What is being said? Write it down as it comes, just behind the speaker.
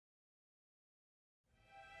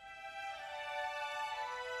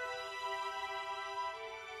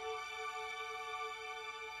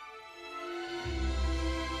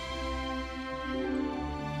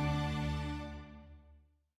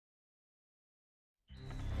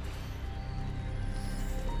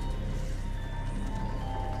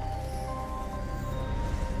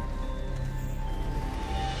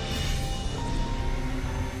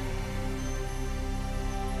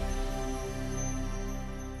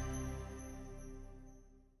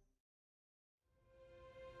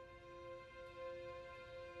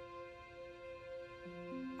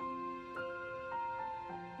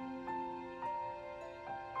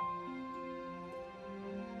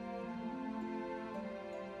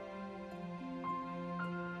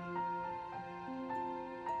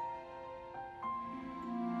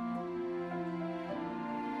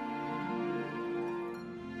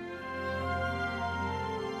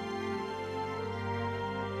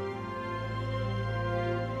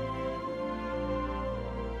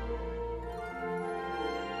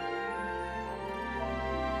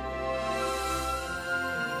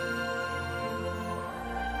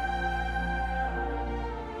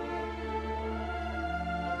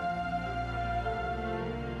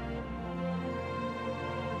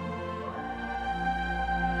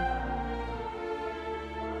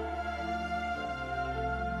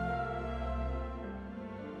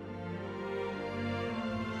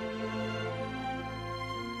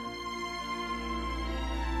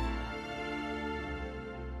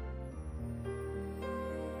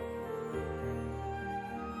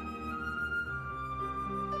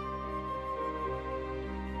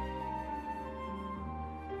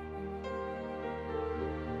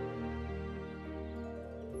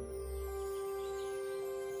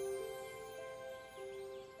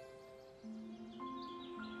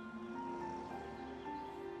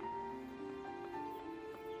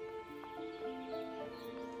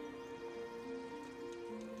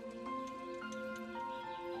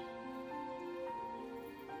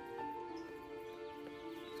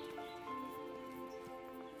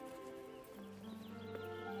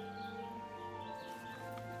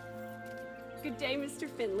Good day, Mr.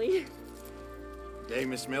 Finley. Day,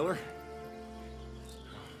 Miss Miller.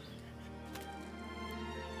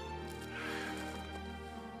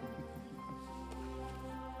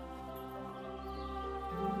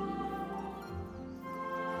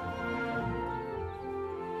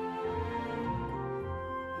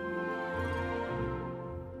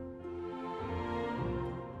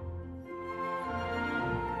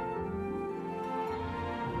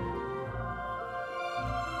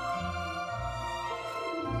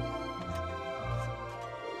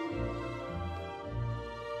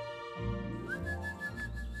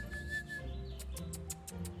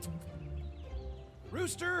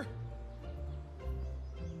 Rooster!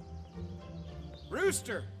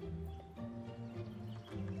 Rooster!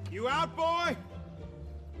 You out, boy?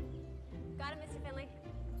 Got it, Mr. Finley.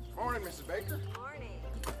 Morning, Mrs. Baker. Morning.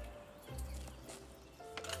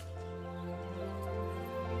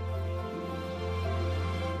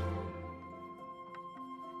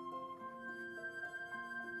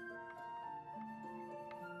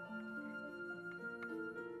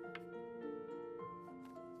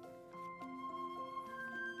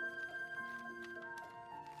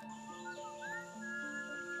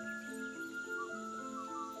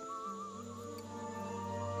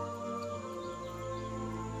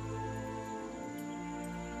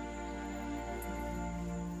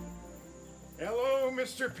 Hello,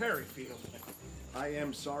 Mr. Perryfield. I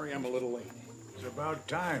am sorry I'm a little late. It's about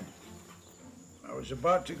time. I was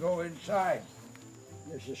about to go inside.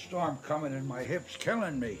 There's a storm coming and my hip's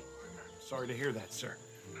killing me. Sorry to hear that, sir.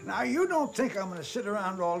 Now, you don't think I'm gonna sit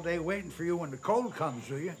around all day waiting for you when the cold comes,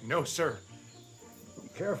 do you? No, sir. Be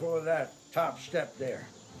careful of that top step there.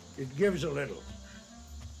 It gives a little.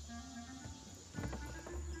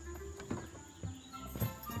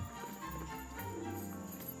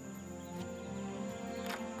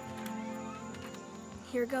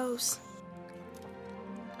 Here goes.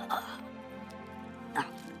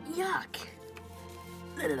 Yuck.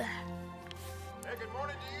 Hey, good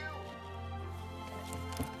morning to you.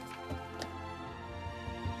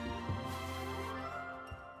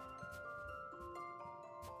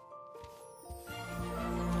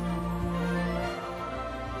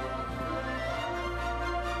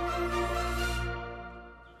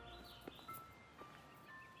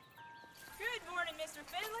 Good morning, Mr.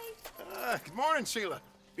 Finley. Good morning, Sheila.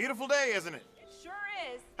 Beautiful day, isn't it? It sure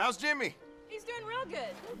is. How's Jimmy? He's doing real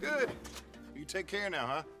good. Good. You take care now,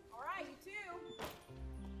 huh? All right, you too.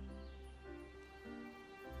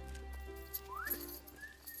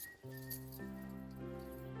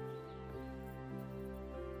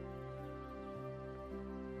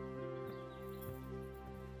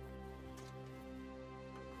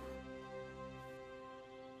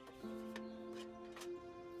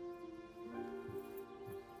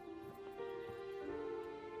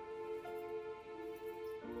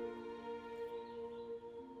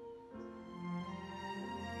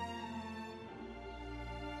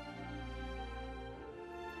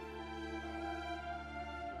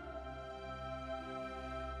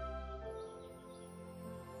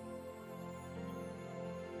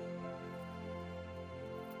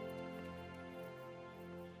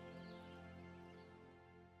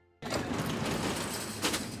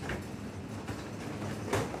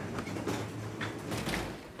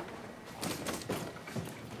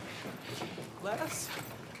 Les,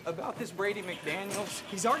 about this Brady McDaniels,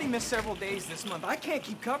 he's already missed several days this month. I can't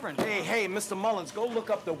keep covering. Hey, Mr. Mullins, go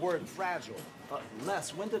look up the word fragile.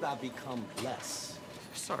 Les, when did I become Les?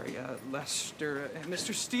 Sorry, Lester,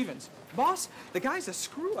 Mr. Stevens. Boss, the guy's a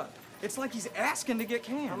screw-up. It's like he's asking to get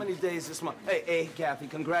canned. How many days this month? Hey, Kathy,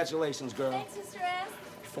 congratulations, girl. Thanks, Mr. S.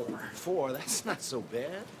 4. 4, that's not so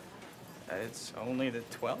bad. It's only the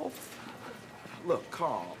 12th. Look,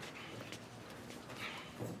 Carl,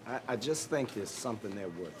 I just think there's something there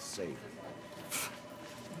worth saving.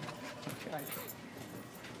 Okay.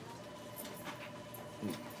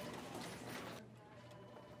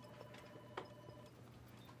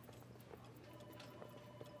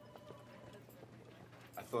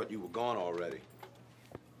 I thought you were gone already.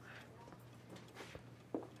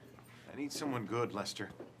 I need someone good, Lester.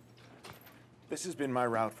 This has been my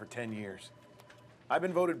route for 10 years. I've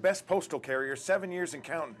been voted best postal carrier 7 years and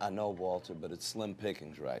counting. I know, Walter, but it's slim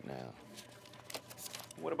pickings right now.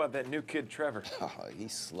 What about that new kid, Trevor? Oh,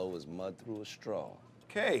 he's slow as mud through a straw.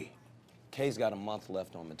 Kay. Kay's got a month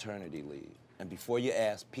left on maternity leave. And before you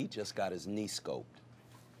ask, Pete just got his knee scoped.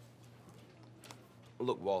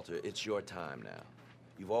 Look, Walter, it's your time now.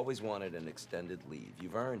 You've always wanted an extended leave.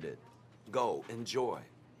 You've earned it. Go, enjoy.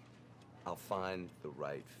 I'll find the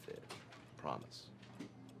right fit. Promise.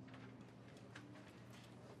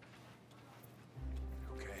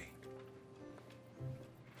 Okay.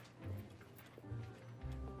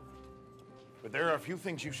 But there are a few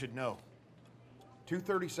things you should know.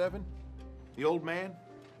 237, the old man,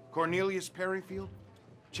 Cornelius Perryfield,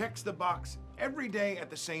 checks the box every day at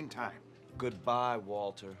the same time. Goodbye,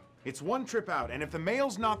 Walter. It's one trip out, and if the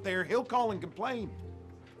mail's not there, he'll call and complain.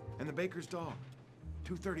 And the baker's dog,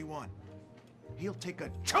 231. He'll take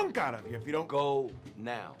a chunk out of you if you don't Go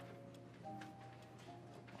now.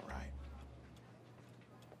 All right.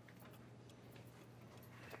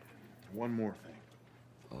 One more thing.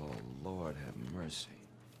 Oh, Lord have mercy.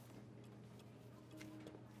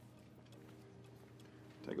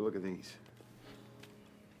 Take a look at these.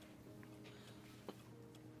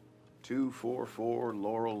 244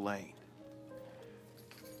 Laurel Lane.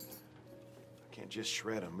 I can't just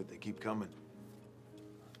shred them, but they keep coming.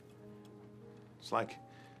 It's like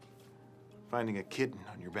finding a kitten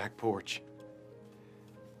on your back porch.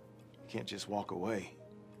 You can't just walk away.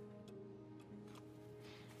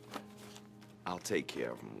 I'll take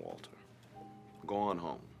care of him, Walter. Go on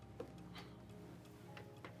home.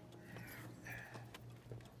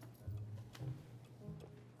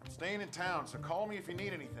 I'm staying in town, so call me if you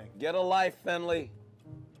need anything. Get a life, Finley.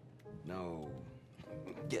 No.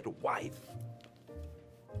 Get a wife.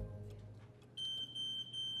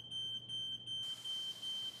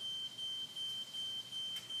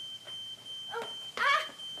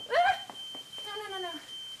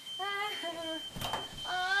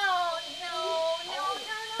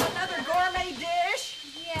 Another gourmet dish?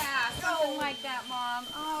 Yeah, something like that, Mom.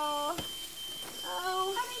 Oh.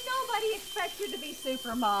 I mean, nobody expects you to be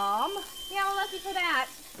super mom. Yeah, well, lucky for that.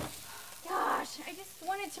 Gosh, I just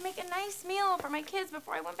wanted to make a nice meal for my kids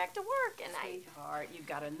before I went back to work, and Sweetheart, you've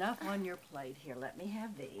got enough on your plate. Here, let me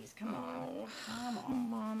have these. Come on. Come on. Oh,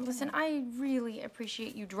 Mom, listen, I really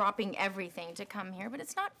appreciate you dropping everything to come here, but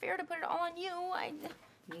it's not fair to put it all on you.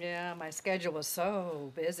 Yeah, my schedule was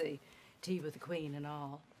so busy. Tea with the Queen and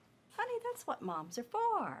all. Honey, that's what moms are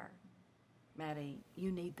for. Maddie,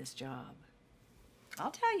 you need this job.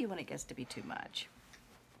 I'll tell you when it gets to be too much.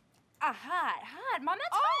 Hot. Mom, that's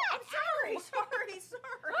Oh, fine. I'm sorry.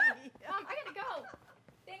 Mom, I gotta go.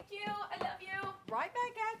 Thank you. I love you. Right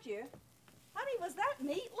back at you. Honey, was that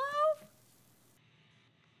meatloaf?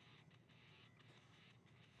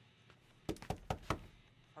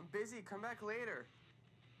 I'm busy. Come back later.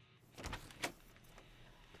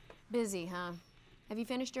 Busy, huh? Have you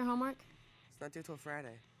finished your homework? It's not due till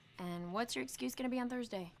Friday. And what's your excuse gonna be on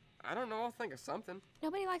Thursday? I don't know. I'll think of something.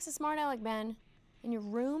 Nobody likes a smart aleck, Ben. And your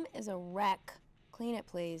room is a wreck. Clean it,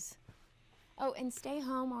 please. Oh, and stay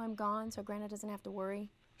home while I'm gone so Grandma doesn't have to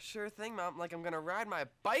worry. Sure thing, Mom. Like I'm gonna ride my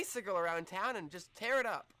bicycle around town and just tear it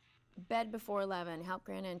up. Bed before 11. Help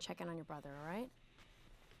Grandma and check in on your brother, all right?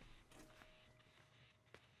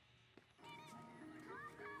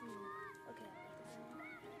 Okay.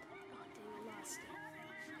 Oh, dang, I lost it.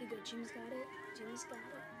 Here you go, Jimmy's got it. Jimmy's got it.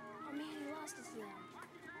 Oh, man, he lost his then.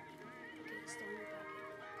 Okay, it's still in your pocket.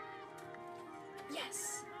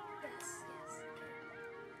 Yes! Yes. Okay.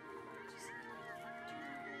 Just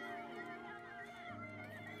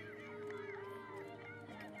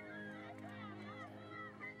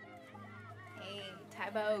Hey,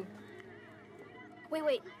 Tybo.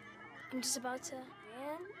 Wait. I'm just about to...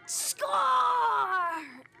 And... Score!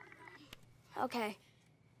 Okay.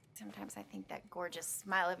 Sometimes I think that gorgeous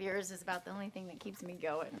smile of yours is about the only thing that keeps me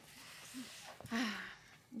going.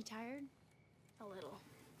 You tired? A little.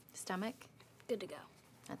 Stomach? Good to go.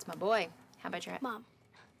 That's my boy. How about your... Mom,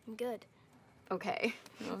 I'm good. Okay.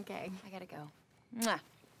 I gotta go. Mwah.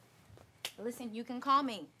 Listen, you can call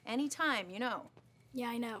me anytime, you know. Yeah,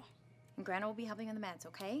 I know. And Grandma will be helping on the meds,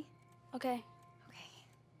 okay? Okay. Okay.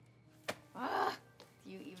 Ah,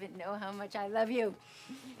 you even know how much I love you.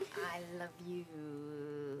 I love you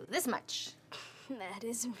this much. That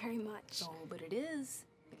isn't very much. Oh, but it is.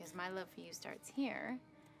 Because my love for you starts here.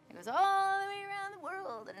 It goes all the way around the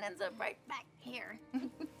world and it ends up right back here.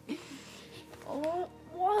 Oh,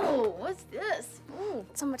 whoa, what's this? Ooh.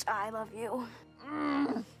 So much I love you.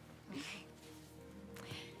 Okay.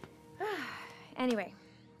 Anyway,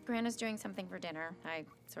 Grandma's doing something for dinner. I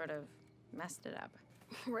sort of messed it up.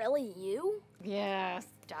 Really, you? Yeah,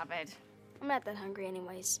 stop it. I'm not that hungry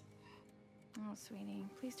anyways. Oh, sweetie,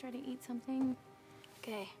 please try to eat something.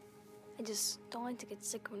 Okay. I just don't like to get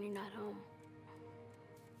sick when you're not home.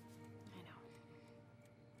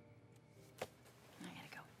 I gotta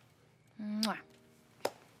go. Mwah.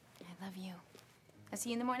 I love you. I'll see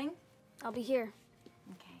you in the morning? I'll be here.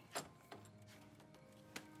 Okay.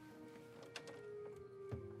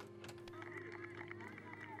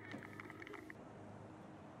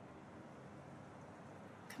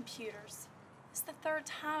 Computers. It's the third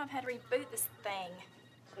time I've had to reboot this thing.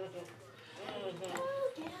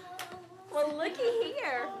 Well, looky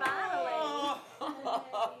here, finally.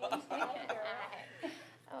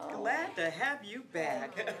 Glad to have you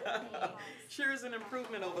back. Sure is an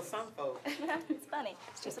improvement over some folks. It's funny.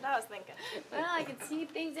 It's just what I was thinking. Well, I can see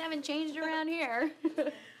things haven't changed around here.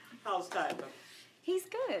 How's Tyler? He's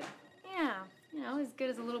good. Yeah, you know, as good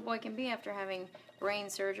as a little boy can be after having brain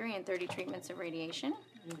surgery and 30 treatments of radiation.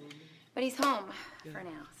 But he's home for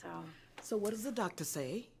now, so. So what does the doctor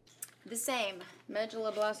say? The same.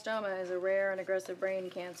 Medulloblastoma is a rare and aggressive brain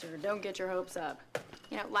cancer. Don't get your hopes up.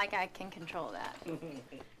 You know, like I can control that.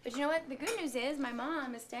 But you know what? The good news is my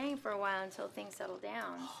mom is staying for a while until things settle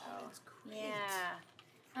down. Oh, that's great.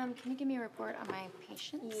 Yeah. Can you give me a report on my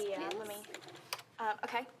patients, Yeah, please? let me.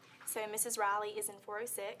 Okay. So Mrs. Riley is in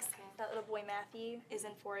 406. Okay. That little boy Matthew is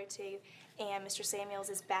in 402, and Mr. Samuels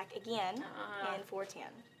is back again in 410.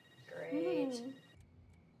 Great.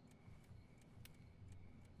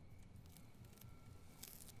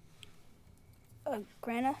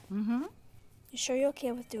 Grandma? Mm-hmm. You sure you're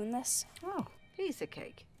okay with doing this? Oh, piece of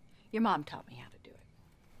cake. Your mom taught me how to do it.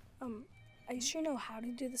 Are you sure you know how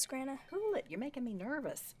to do this, Grandma? Cool it. You're making me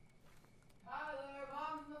nervous.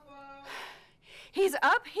 He's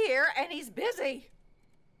up here and he's busy.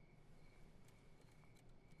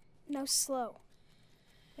 No, slow.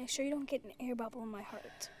 Make sure you don't get an air bubble in my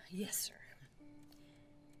heart. Yes, sir.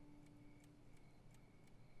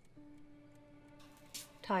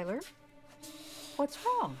 Tyler, what's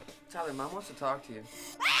wrong? Tyler, Mom wants to talk to you.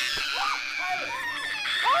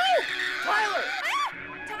 Oh! Tyler!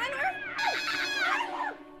 Tyler!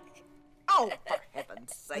 Oh, for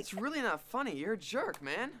heaven's sake. It's really not funny. You're a jerk,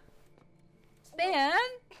 man. Ben!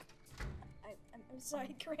 I'm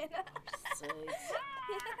sorry, Grandma.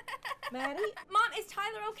 Maddie? Mom, is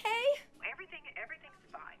Tyler okay? Everything's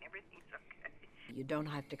fine. Everything's okay. You don't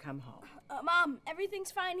have to come home. Mom,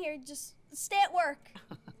 everything's fine here. Just stay at work.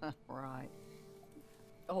 Right.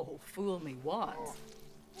 Oh, fool me once.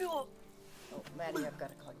 Oh, Maddie, I've got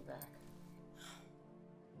to call you back.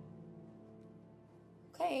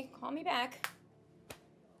 Okay, call me back.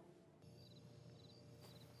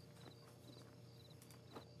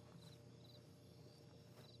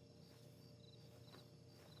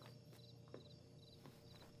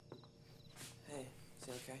 Hey, is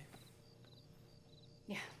he okay?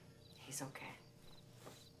 Yeah, he's okay.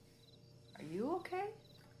 Are you okay?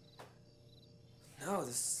 No,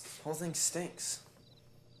 this whole thing stinks.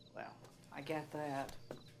 Well, I get that.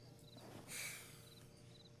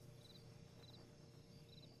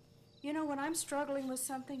 You know, when I'm struggling with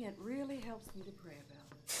something, it really helps me to pray about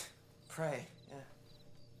it. Pray, yeah.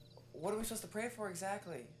 What are we supposed to pray for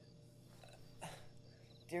exactly?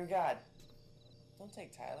 Dear God, don't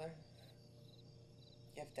take Tyler.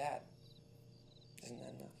 You have Dad. Isn't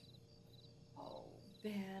that enough? Oh,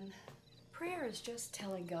 Ben, prayer is just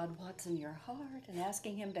telling God what's in your heart and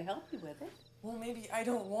asking Him to help you with it. Well, maybe I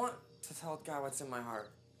don't want to tell God what's in my heart.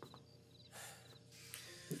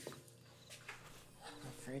 I'm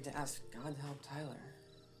afraid to ask God to help Tyler.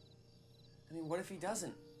 I mean, what if he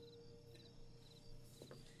doesn't?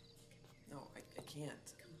 No, I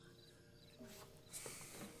can't.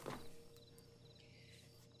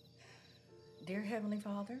 Dear Heavenly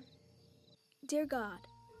Father, Dear God,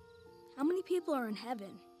 how many people are in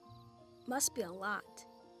heaven? Must be a lot.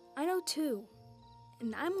 I know 2,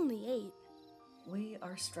 and I'm only 8. we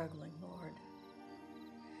are struggling, Lord.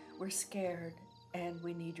 We're scared, and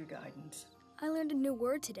we need your guidance. I learned a new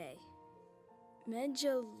word today.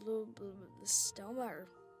 Medulloblastoma or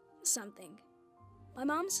something. My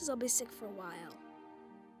mom says I'll be sick for a while,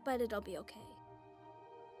 but it'll be okay.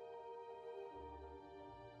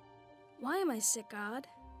 Why am I sick, God?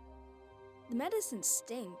 The medicine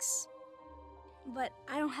stinks, but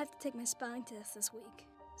I don't have to take my spelling test this week,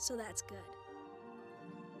 so that's good.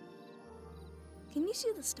 Can you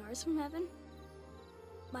see the stars from heaven?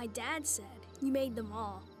 My dad said you made them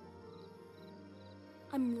all.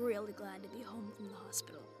 I'm really glad to be home from the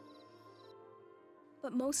hospital.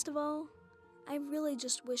 But most of all, I really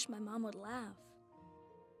just wish my mom would laugh.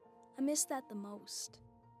 I miss that the most.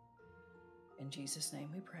 In Jesus' name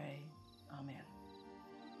we pray. Amen.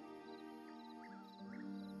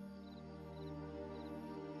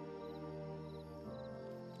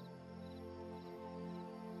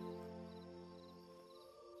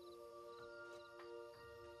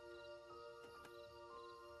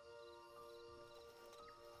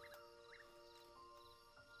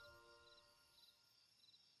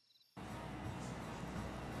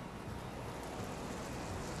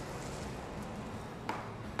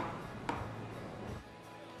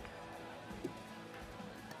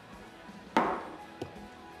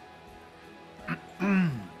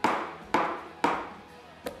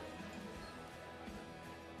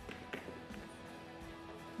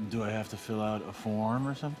 Do I have to fill out a form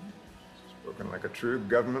or something? Spoken like a true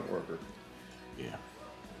government worker. Yeah.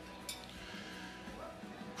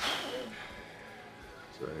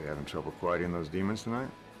 So you having trouble quieting those demons tonight?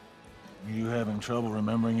 You having trouble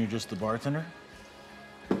remembering you're just the bartender?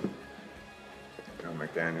 Now,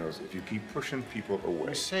 McDaniels, if you keep pushing people away...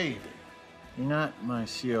 I saved it. You're not my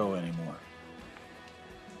CO anymore.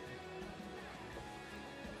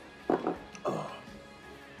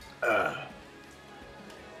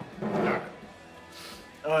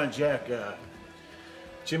 Oh, and Jack,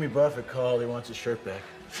 Jimmy Buffett called. He wants his shirt back.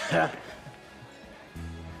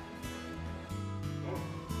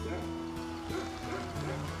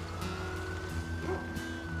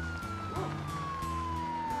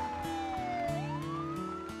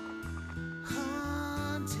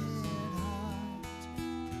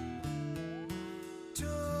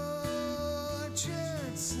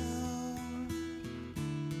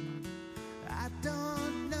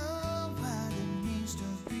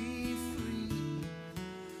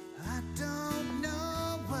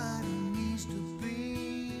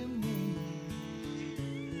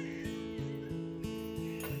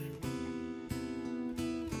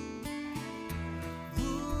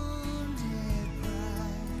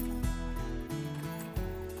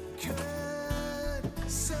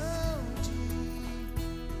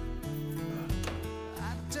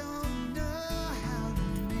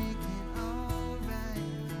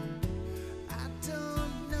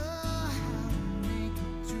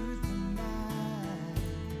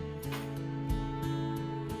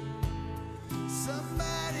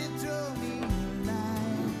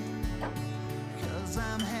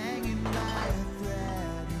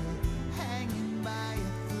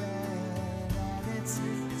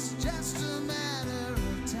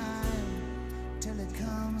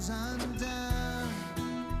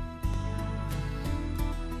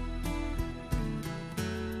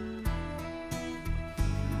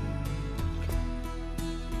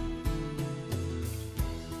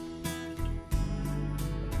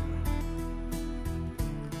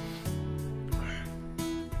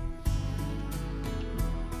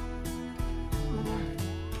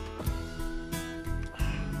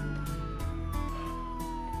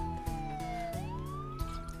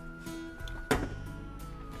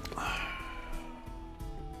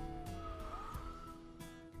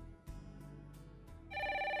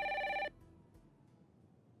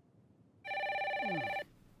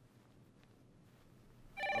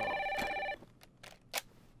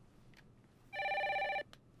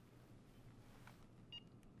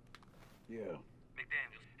 Yeah.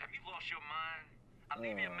 McDaniels, have you lost your mind? I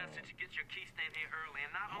leave you a message to get your key stayed here early,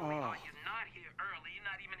 and not only are you not here early, you're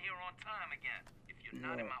not even here on time again. If you're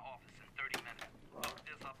not in my office in 30 minutes, look,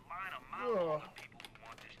 there's a line a mile long of people who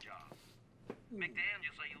want this job.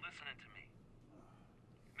 McDaniels, are you listening to me?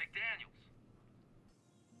 McDaniels.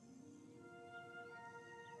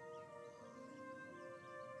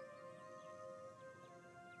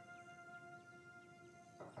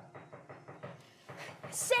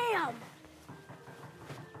 Sam!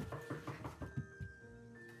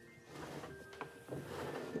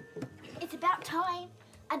 It's about time.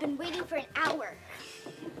 I've been waiting for an hour.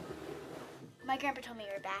 My grandpa told me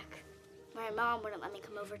you were back. My mom wouldn't let me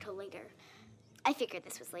come over till later. I figured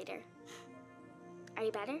this was later. Are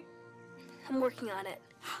you better? I'm working on it.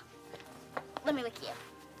 Let me look at you.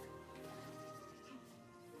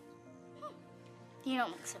 You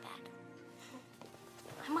don't look so bad.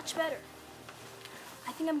 I'm much better.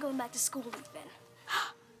 I think I'm going back to school, Ethan.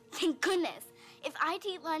 Thank goodness. If I had to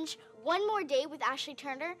eat lunch one more day with Ashley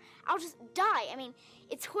Turner, I'll just die. I mean,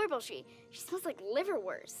 it's horrible. She smells like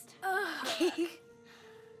liverwurst.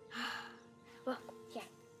 Well, here.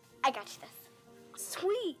 I got you this.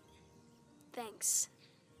 Sweet. Thanks.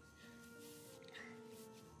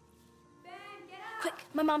 Ben, get up! Quick,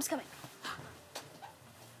 my mom's coming.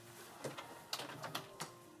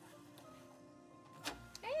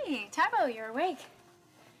 Hey, Tybo, you're awake.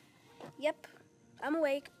 Yep, I'm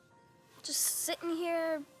awake. Just sitting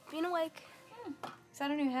here, being awake. Is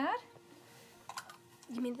that a new hat?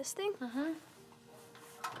 You mean this thing? Uh-huh.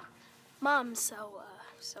 Mom, so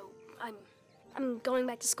I'm going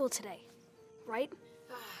back to school today, right?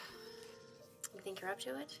 You think you're up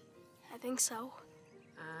to it? I think so.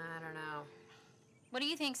 I don't know. What do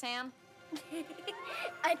you think, Sam?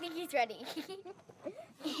 I think he's ready.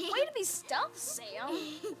 Way to be stuffed, Sam.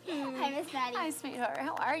 Hi, Miss Maddie. Hi, sweetheart.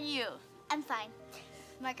 How are you? I'm fine.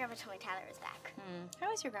 My grandpa told me Tyler was back.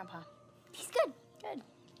 How is your grandpa? He's good. Good.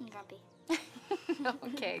 And grumpy.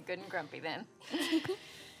 Okay, good and grumpy then.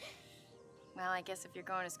 Well, I guess if you're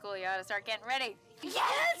going to school, you ought to start getting ready.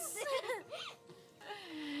 Yes!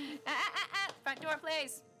 Front door,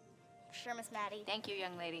 please. For sure, Miss Maddie. Thank you,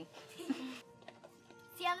 young lady. See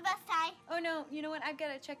you on the bus, Ty. Oh, no, you know what? I've got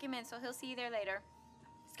to check him in, so he'll see you there later.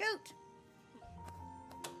 Scoot!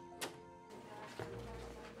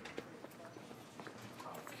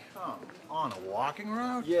 Come on, a walking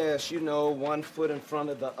route? Yes, you know, one foot in front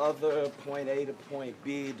of the other, point A to point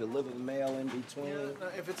B, deliver the mail in between. Yeah,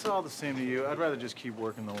 if it's all the same to you, I'd rather just keep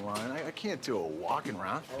working the line. I can't do a walking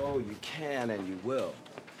route. Oh, you can and you will.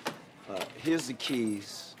 Here's the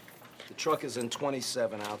keys. The truck is in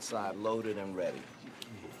 27 outside, loaded and ready.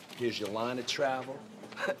 Here's your line of travel.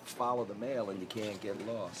 Follow the mail and you can't get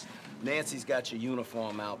lost. Nancy's got your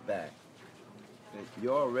uniform out back.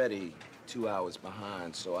 You're already 2 hours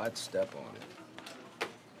behind, so I'd step on it.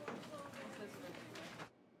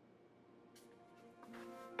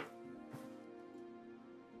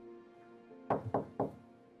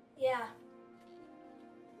 Yeah.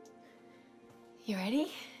 You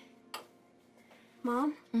ready?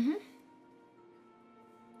 Mom? Mm-hmm. Do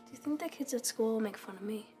you think the kids at school will make fun of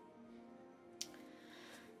me?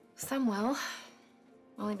 Some will.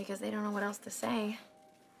 Only because they don't know what else to say.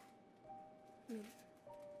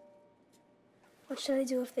 What should I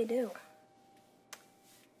do if they do?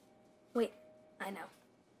 Wait, I know.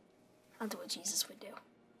 I'll do what Jesus would do.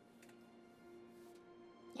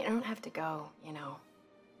 You don't have to go, you know.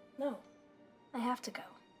 No, I have to go.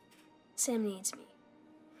 Sam needs me.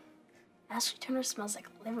 Ashley Turner smells like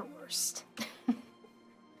liverwurst.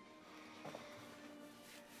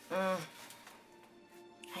 I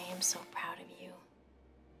am so proud of you.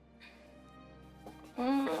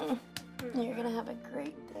 You're gonna have a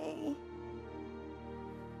great day.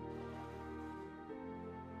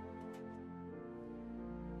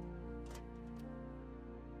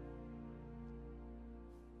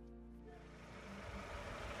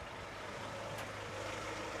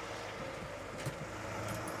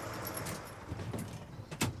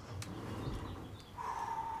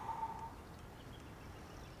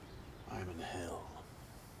 I'm in hell.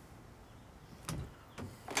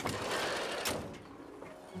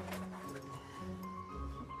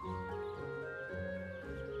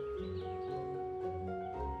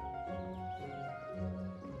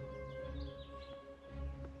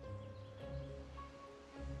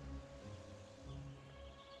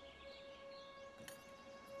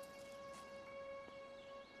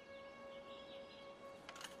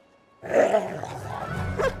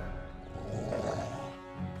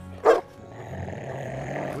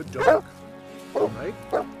 Good dog. All right.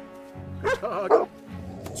 Good dog.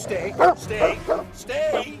 Stay, stay,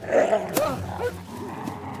 stay.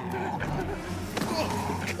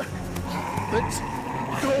 Let's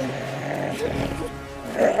go.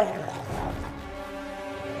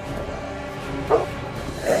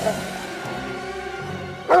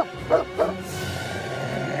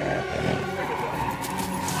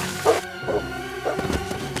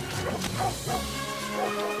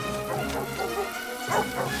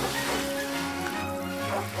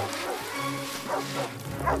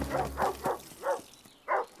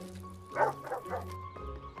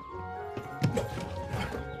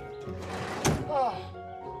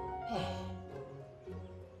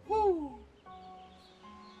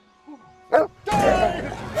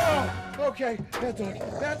 Okay, that dog,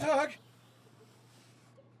 that dog.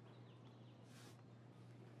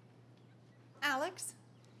 Alex?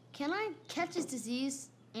 Can I catch his disease?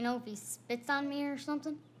 You know, if he spits on me or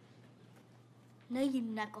something? No, you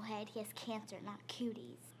knucklehead. He has cancer, not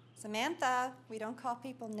cuties. Samantha, we don't call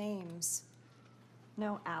people names.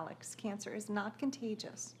 No, Alex, cancer is not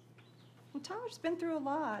contagious. Well, Tyler's been through a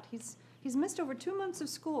lot. He's missed over 2 months of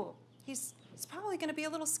school. He's probably going to be a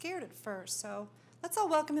little scared at first, so let's all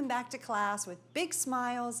welcome him back to class with big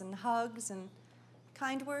smiles and hugs and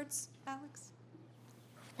kind words, Alex.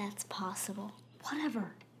 That's possible.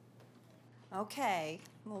 Whatever. Okay.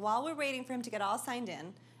 Well, while we're waiting for him to get all signed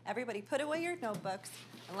in, everybody put away your notebooks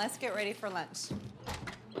and let's get ready for lunch.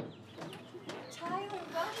 Tyler,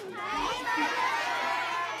 welcome back.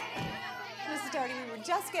 Mrs. Doherty, we were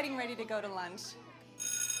just getting ready to go to lunch.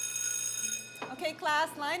 Okay, class,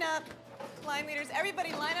 line up. Line leaders,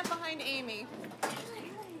 everybody line up behind Amy.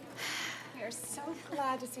 We are so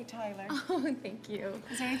glad to see Tyler. Oh, thank you.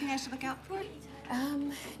 Is there anything I should look out for?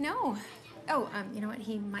 No. Oh, you know what?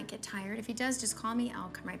 He might get tired. If he does, just call me. I'll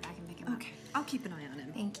come right back and pick him up. Okay, I'll keep an eye on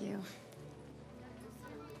him. Thank you.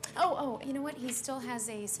 Oh, you know what? He still has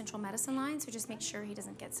a central medicine line, so just make sure he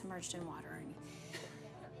doesn't get submerged in water or anything.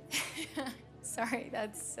 Sorry,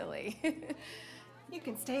 that's silly. You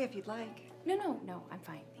can stay if you'd like. No, I'm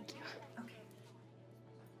fine. Thank you. Okay.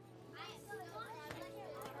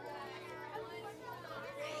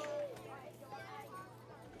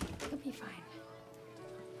 He'll be fine.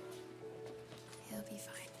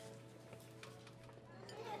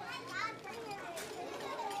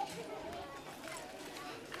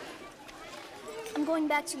 I'm going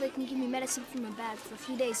back so they can give me medicine from my bag for a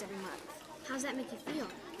few days every month. How does that make you feel?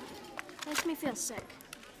 Makes me feel sick.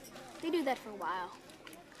 They do that for a while.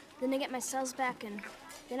 Then I get my cells back and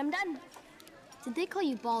then I'm done. Did they call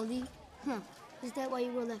you Baldy? Huh. Is that why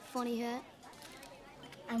you wore that funny hat?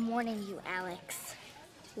 I'm warning you, Alex.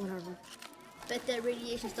 Whatever. Bet that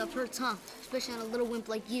radiation stuff hurts, huh? Especially on a little wimp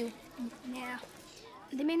like you. Yeah.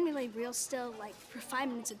 They made me lay real still, like, for 5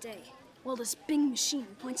 minutes a day, while this big machine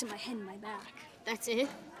points at my head and my back. That's it?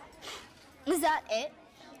 Is that it?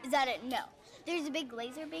 Is that it? No. There's a big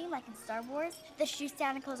laser beam, like in Star Wars, that shoots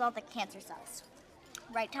down and kills all the cancer cells.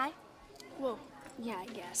 Right, Ty? Well, yeah, I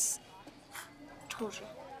guess. Told you.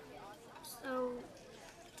 So,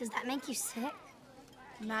 does that make you sick?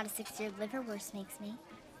 Not a 6-year liverwurst makes me.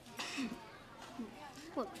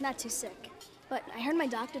 Well, not too sick. But I heard my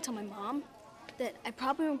doctor tell my mom that I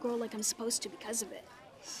probably won't grow like I'm supposed to because of it.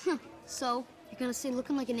 So, you're gonna stay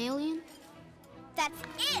looking like an alien? That's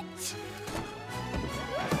it!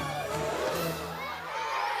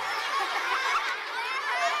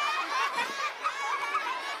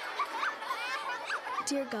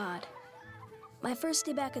 Dear God, my first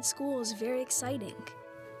day back at school is very exciting.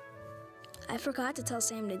 I forgot to tell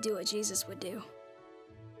Sam to do what Jesus would do.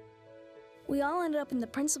 We all ended up in the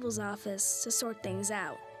principal's office to sort things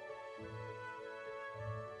out.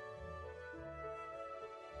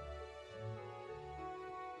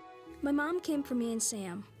 My mom came for me and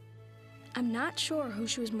Sam. I'm not sure who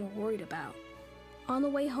she was more worried about. On the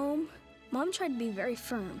way home, Mom tried to be very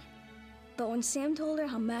firm. But when Sam told her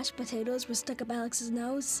how mashed potatoes were stuck up Alex's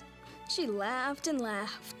nose, she laughed and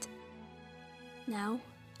laughed. Now,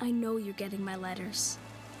 I know you're getting my letters.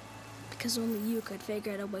 Because only you could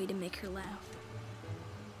figure out a way to make her laugh.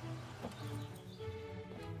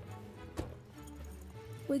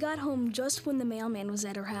 We got home just when the mailman was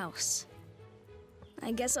at her house.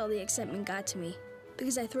 I guess all the excitement got to me,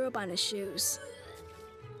 because I threw up on his shoes.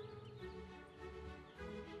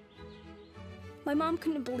 My mom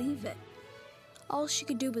couldn't believe it. All she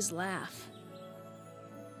could do was laugh.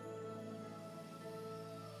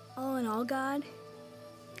 All in all, God,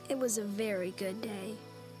 it was a very good day.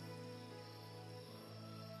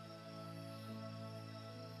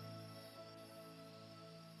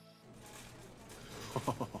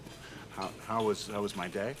 How was my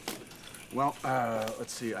day? Well,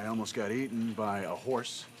 let's see. I almost got eaten by a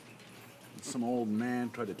horse. Some old man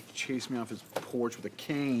tried to chase me off his porch with a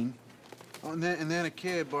cane. Oh, and then a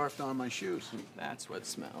kid barfed on my shoes. That's what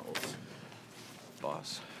smells.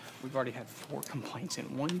 Boss, we've already had 4 complaints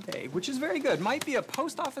in one day, which is very good. Might be a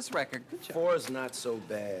post office record. Good job. 4 is not so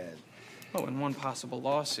bad. Oh, and 1 possible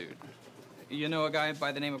lawsuit. You know a guy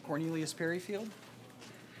by the name of Cornelius Perryfield?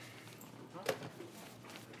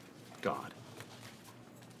 God.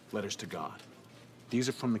 Letters to God. These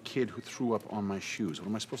are from the kid who threw up on my shoes. What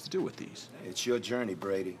am I supposed to do with these? It's your journey,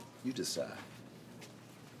 Brady. You decide.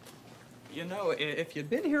 You know, if you'd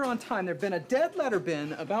been here on time, there'd been a dead letter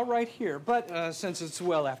bin about right here. But since it's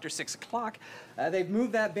well after 6 o'clock, they've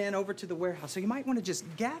moved that bin over to the warehouse. So you might want to just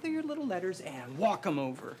gather your little letters and walk them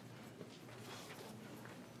over.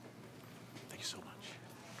 Thank you so much.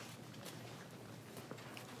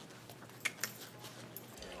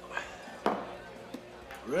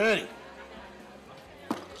 Ready.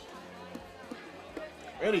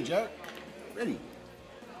 Ready, Jack. Ready.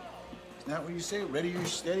 Isn't that what you say? Ready, you're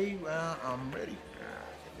steady? Well, I'm ready.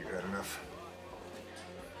 You got enough?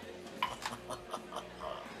 All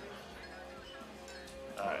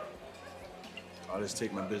right. I'll just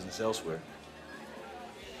take my business elsewhere.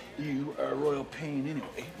 You are a royal pain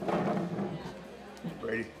anyway.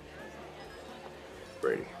 Brady.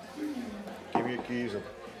 Brady. Give me your keys. I'll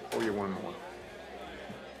owe you 1 more.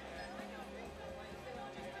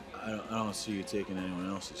 I don't see you taking anyone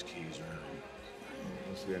else's keys around. I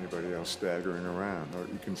don't see anybody else staggering around. Or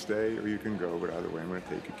you can stay or you can go, but either way, I'm going to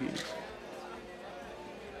take your keys.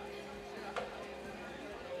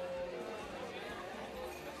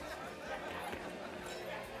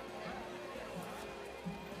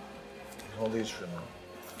 Hold these for a minute.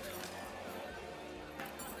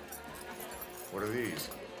 What are these?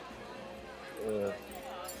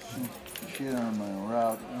 Shit on my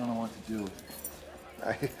route. I don't know what to do with it.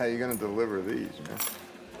 How you going to deliver these, man?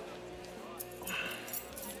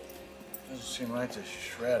 Doesn't seem right to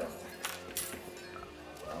shred them.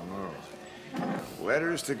 I don't know.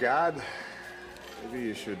 Letters to God? Maybe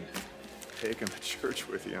you should take them to church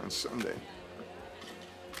with you on Sunday.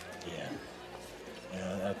 Yeah.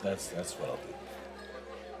 Yeah, that's what I'll do.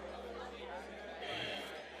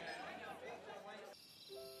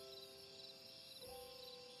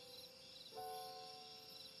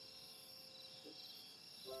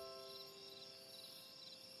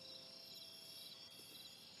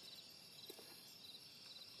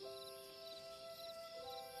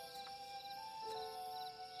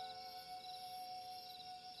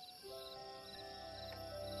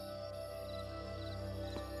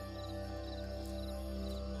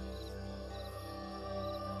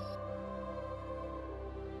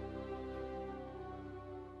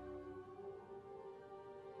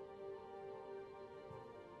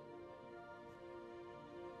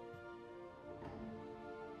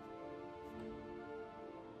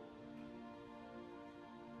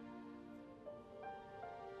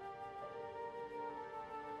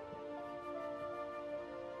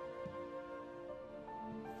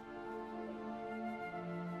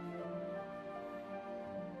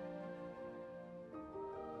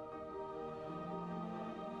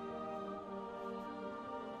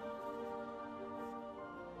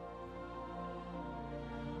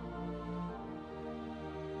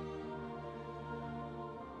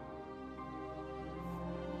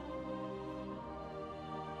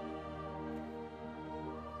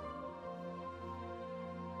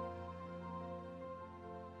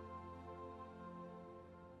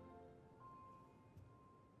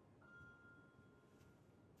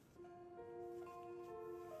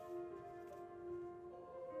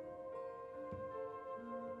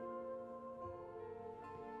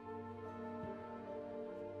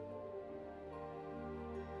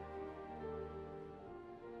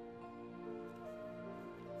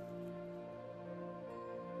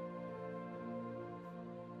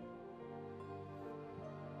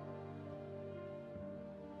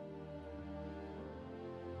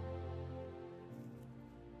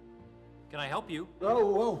 Can I help you? Whoa,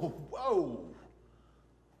 whoa, whoa!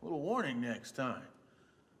 A little warning next time.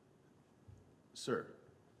 Sir,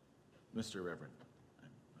 Mr. Reverend.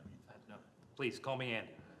 No, please, call me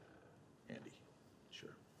Andy. Andy,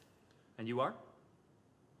 sure. And you are?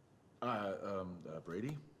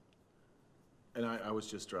 Brady. And I was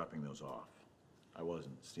just dropping those off. I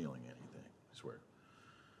wasn't stealing anything, I swear.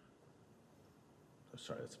 Oh,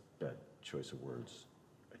 sorry, that's a bad choice of words.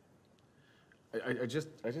 I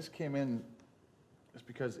just came in just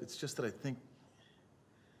because it's just that I think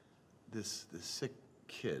this sick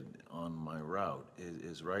kid on my route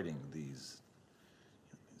is writing these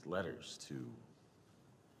letters to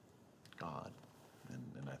God,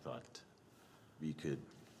 and I thought we could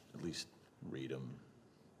at least read them,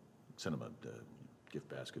 send them a gift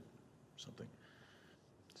basket, something.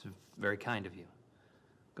 It's very kind of you,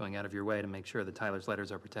 going out of your way to make sure that Tyler's letters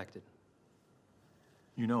are protected.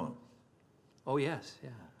 You know him? Oh, yes, yeah.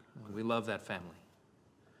 We love that family.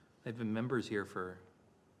 They've been members here for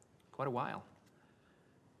quite a while.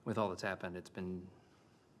 With all that's happened, it's been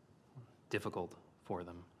difficult for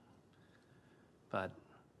them. But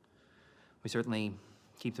we certainly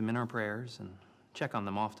keep them in our prayers and check on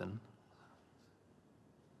them often.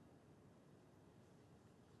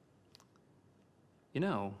 You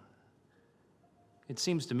know, it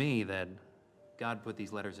seems to me that God put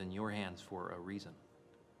these letters in your hands for a reason.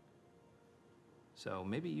 So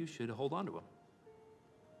maybe you should hold on to them.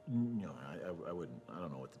 No, I wouldn't. I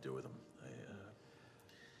don't know what to do with them.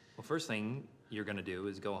 Well, first thing you're gonna do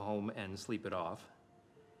is go home and sleep it off.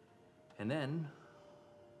 And then,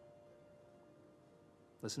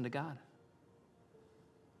 listen to God.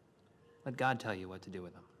 Let God tell you what to do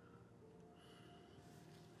with them.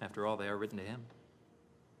 After all, they are written to Him.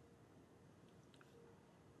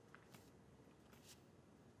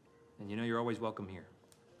 And you know you're always welcome here.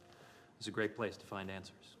 It's a great place to find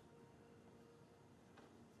answers.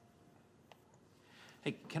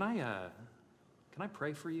 Hey, can I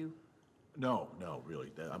pray for you? No,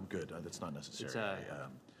 really. I'm good. That's not necessary.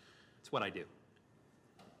 It's what I do.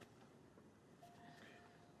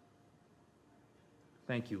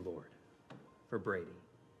 Thank you, Lord, for Brady.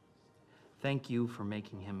 Thank you for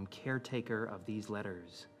making him caretaker of these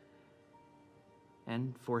letters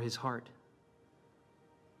and for his heart.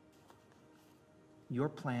 Your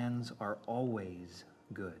plans are always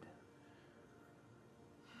good.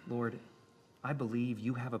 Lord, I believe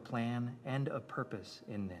you have a plan and a purpose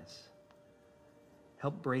in this.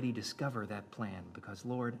 Help Brady discover that plan because,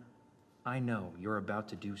 Lord, I know you're about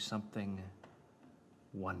to do something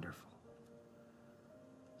wonderful.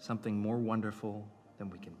 Something more wonderful than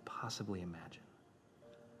we can possibly imagine.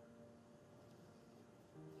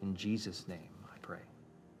 In Jesus' name, I pray.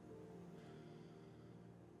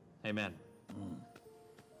 Amen.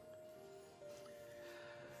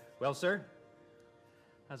 Well, sir,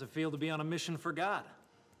 how's it feel to be on a mission for God?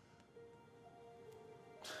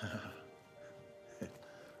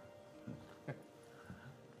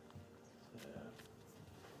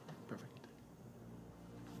 Perfect.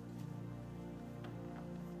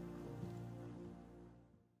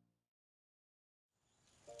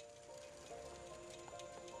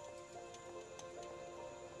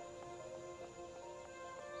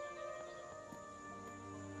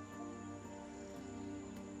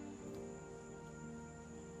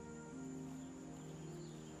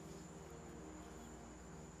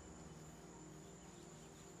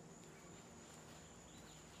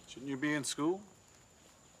 Shouldn't you be in school?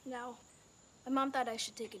 No. My mom thought I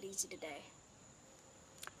should take it easy today.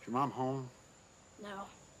 Is your mom home? No.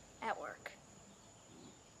 At work.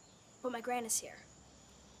 But my gran is here.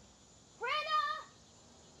 Grandma!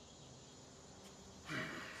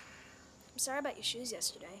 I'm sorry about your shoes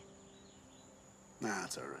yesterday. Nah,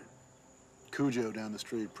 it's all right. Cujo down the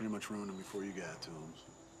street pretty much ruined them before you got to them.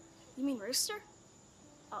 You mean Rooster?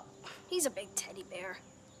 Oh, he's a big teddy bear.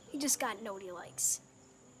 He just got to know what he likes.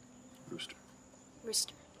 Rooster.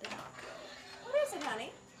 Rooster, the dog. What is it,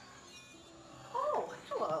 honey? Oh,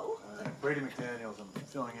 hello. Brady McDaniels. I'm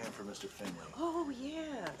filling in for Mr. Finley. Oh,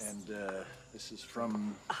 yes. And this is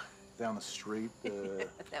from down the street.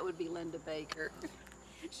 That would be Linda Baker.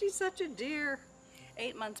 She's such a dear.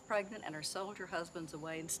 8 months pregnant and her soldier husband's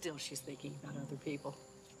away and still she's thinking about other people.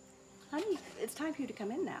 Honey, it's time for you to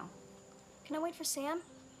come in now. Can I wait for Sam?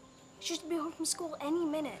 She should be home from school any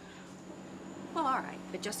minute. Well, all right,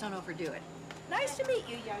 but just don't overdo it. Nice to meet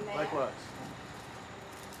you, young man. Likewise.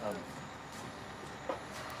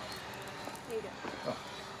 Here you go. Oh,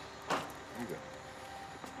 you go.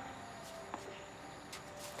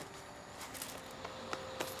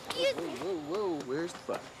 Whoa, whoa, whoa, where's the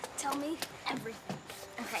fun? Tell me everything.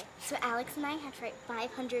 Okay, so Alex and I had to write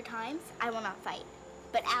 500 times, I will not fight.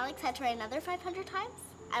 But Alex had to write another 500 times,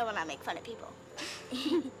 I will not make fun of people.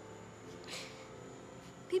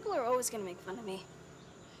 People are always gonna make fun of me.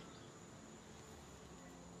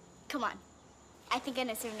 Come on. I think I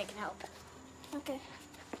know someone that can help. Okay.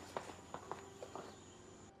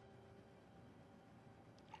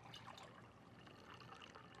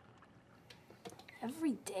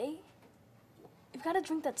 Every day? You've got to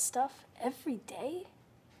drink that stuff every day?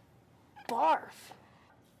 Barf.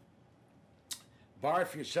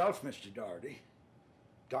 Barf yourself, Mr. Doherty.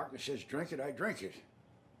 Doctor says drink it, I drink it.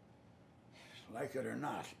 Like it or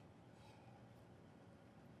not.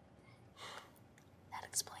 That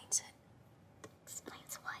explains it.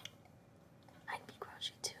 Explains what? I'd be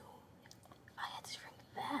grouchy too if I had to drink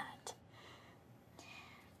that.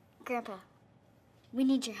 Grandpa, we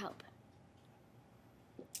need your help.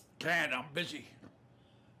 Can't, I'm busy.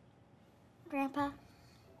 Grandpa,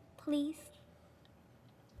 please.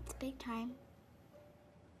 It's big time.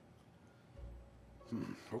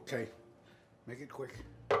 Okay. Make it quick.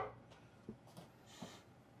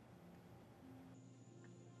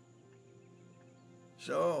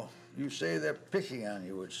 So, you say they're picking on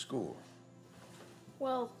you at school?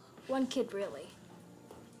 Well, one kid really.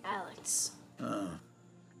 Alex.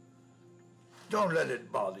 Don't let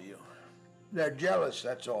it bother you. They're jealous,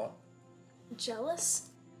 that's all. Jealous?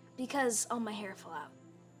 Because all my hair fell out.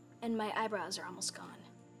 And my eyebrows are almost gone.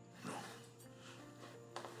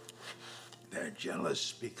 They're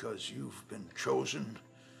jealous because you've been chosen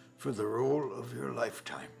for the role of your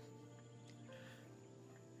lifetime.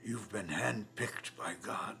 You've been handpicked by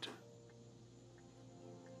God.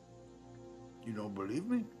 You don't believe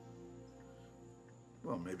me?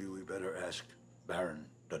 Well, maybe we better ask Baron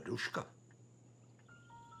Dadushka.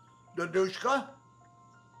 Dadushka?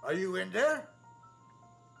 Are you in there?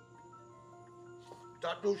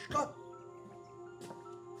 Dadushka?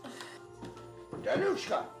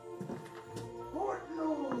 Dadushka! Good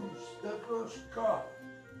news, Dadushka.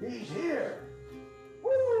 He's here.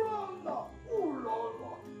 Ooh la la, ooh la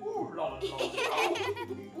la, ooh la la,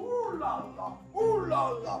 ooh la la, ooh la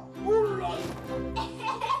la, ooh la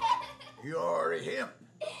la. You're him.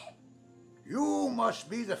 You must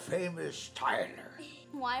be the famous Tyler.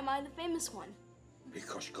 Why am I the famous one?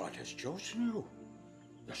 Because God has chosen you.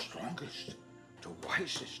 The strongest, the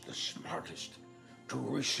wisest, the smartest, to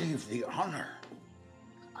receive the honor.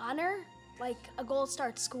 Honor? Like a gold star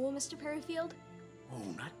at school, Mr. Perryfield?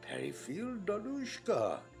 Oh, not Perryfield,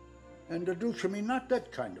 Dadushka. And Dadushka, I mean, not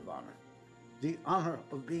that kind of honor. The honor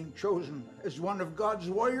of being chosen as one of God's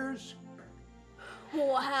warriors.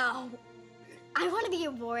 Wow. I want to be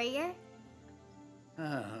a warrior.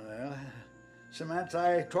 Well, Samantha,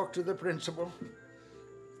 I talked to the principal.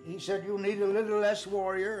 He said you need a little less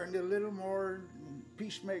warrior and a little more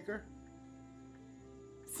peacemaker.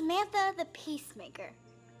 Samantha the Peacemaker.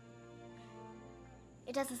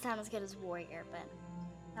 It doesn't sound as good as warrior, but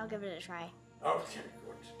I'll give it a try. Okay,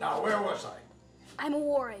 good. Now, where was I? I'm a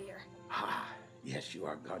warrior. Ah, yes, you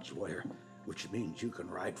are God's warrior, which means you can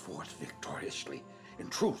ride forth victoriously in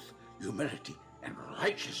truth, humility, and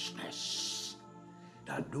righteousness.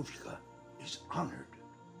 Dadushka is honored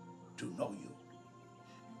to know you.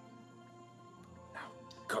 Now,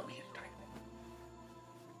 come here, Tyler.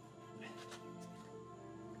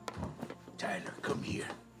 Tyler, come here.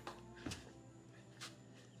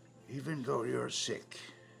 Even though you're sick,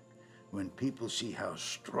 when people see how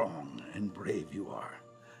strong and brave you are,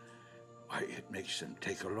 why, it makes them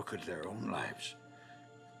take a look at their own lives.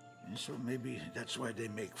 And so maybe that's why they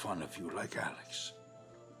make fun of you like Alex.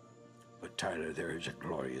 But Tyler, there is a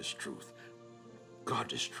glorious truth.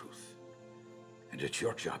 God is truth. And it's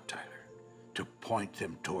your job, Tyler, to point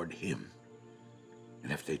them toward Him.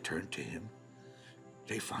 And if they turn to Him,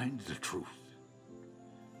 they find the truth.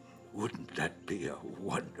 Wouldn't that be a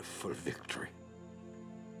wonderful victory?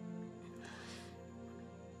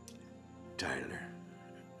 Tyler,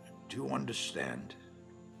 do you understand?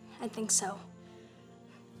 I think so.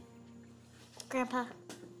 Grandpa,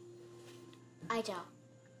 I don't.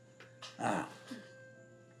 Ah.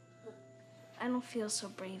 I don't feel so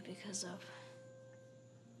brave because of...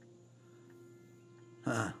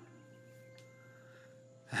 Huh.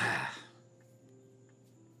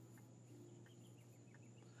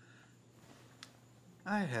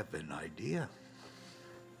 I have an idea.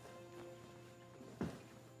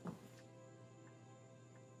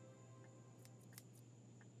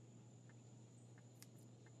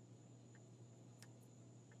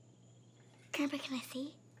 Grandpa, can I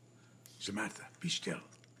see? Samantha, be still.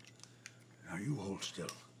 Now you hold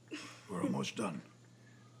still. We're almost done.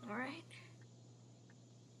 All right.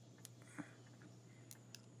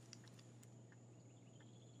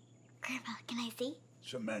 Grandpa, can I see?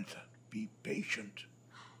 Samantha, be patient.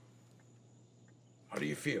 How do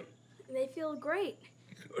you feel? They feel great.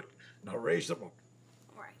 Good. Now raise them up.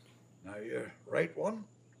 All right. Now your right one,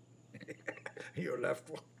 your left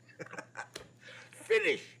one.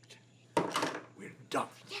 Finished. We're done.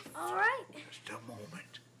 Yes. All right. Just a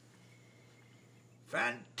moment.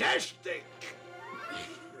 Fantastic!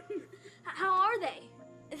 How are they?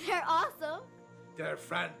 They're awesome. They're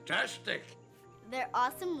fantastic. They're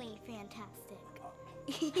awesomely fantastic.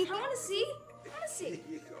 I want to see. I want to see. Here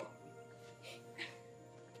you go.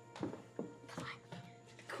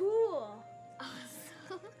 Cool.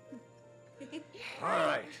 Awesome. All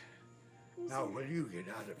right. Now, will you get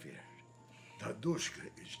out of here? Dadushka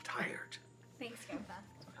is tired. Thanks, Grandpa.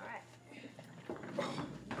 All right.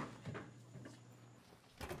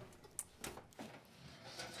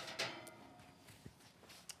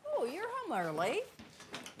 Oh, you're home early.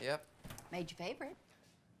 Yep. Made your favorite.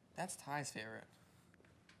 That's Ty's favorite.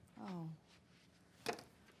 Oh.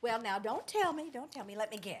 Well, now, don't tell me.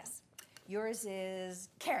 Let me guess. Yours is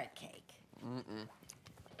carrot cake. Mm-mm.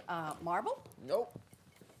 Marble? Nope.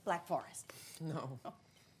 Black Forest? No. Oh,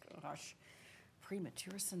 gosh.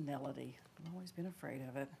 Premature senility. I've always been afraid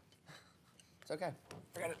of it. It's okay.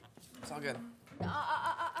 Forget it. It's all good.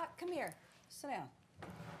 Come here. Sit down.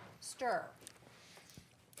 Stir.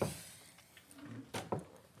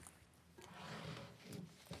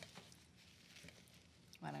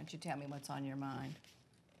 Why don't you tell me what's on your mind?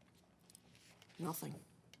 Nothing.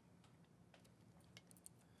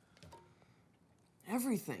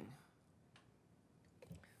 Everything.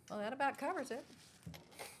 Well, that about covers it.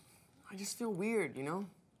 I just feel weird, you know?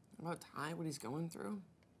 About Ty, what he's going through.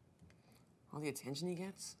 All the attention he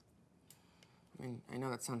gets. I mean, I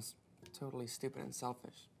know that sounds totally stupid and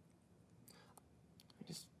selfish. I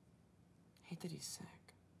just hate that he's sick.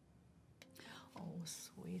 Oh,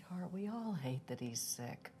 sweetheart, we all hate that he's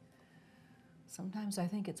sick. Sometimes I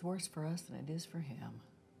think it's worse for us than it is for him.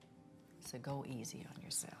 So go easy on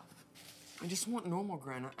yourself. I just want normal,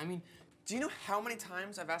 Grandma. I mean, do you know how many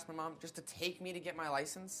times I've asked my mom just to take me to get my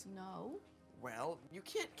license? No. Well, you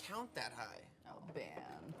can't count that high. Oh,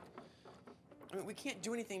 Ben. I mean, we can't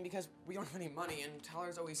do anything because we don't have any money and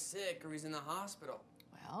Tyler's always sick or he's in the hospital.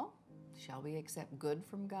 Well, shall we accept good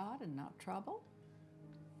from God and not trouble?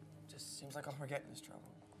 Just seems like all we're getting is trouble.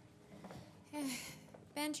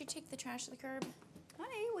 Ben, did you take the trash to the curb?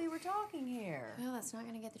 Honey, we were talking here. Well, that's not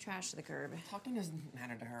gonna get the trash to the curb. Talking doesn't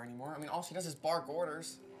matter to her anymore. I mean, all she does is bark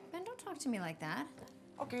orders. Ben, don't talk to me like that.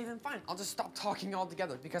 Okay, then fine. I'll just stop talking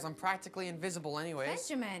altogether because I'm practically invisible anyways.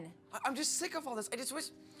 Benjamin! I'm just sick of all this. I just wish...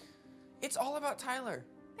 It's all about Tyler.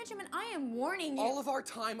 Benjamin, I am warning you. All of our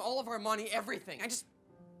time, all of our money, everything. I just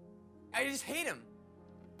hate him.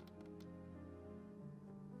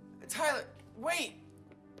 Tyler, wait!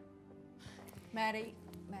 Maddie,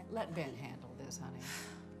 let Ben handle this, honey.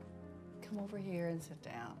 Come over here and sit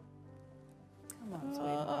down. Come on,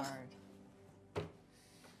 sweetheart.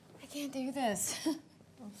 I can't do this.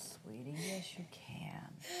 Oh, sweetie, yes, you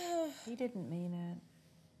can. He didn't mean it.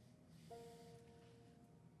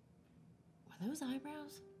 Were those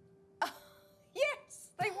eyebrows?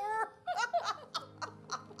 Yes, they were.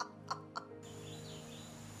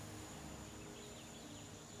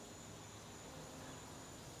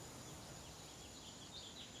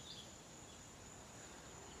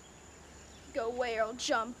 Go away or I'll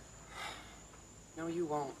jump. No, you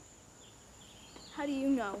won't. How do you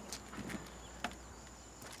know?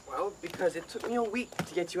 Well, because it took me a week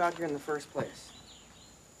to get you out here in the first place.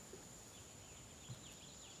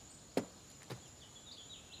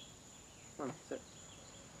 Come on, sit.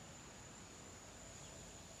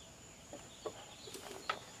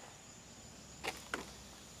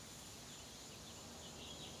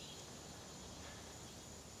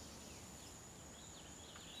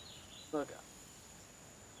 Look,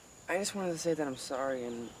 I just wanted to say that I'm sorry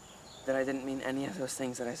and that I didn't mean any of those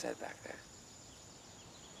things that I said back there.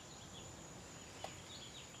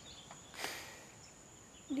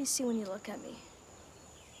 What do you see when you look at me?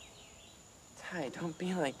 Ty, don't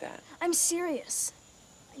be like that. I'm serious.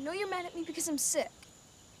 I know you're mad at me because I'm sick.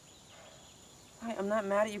 Ty, I'm not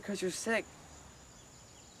mad at you because you're sick.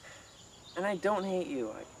 And I don't hate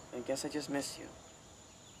you. I guess I just miss you.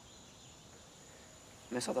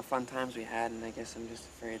 Miss all the fun times we had, and I guess I'm just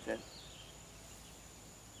afraid that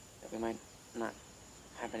we might not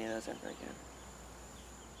have any of those ever again.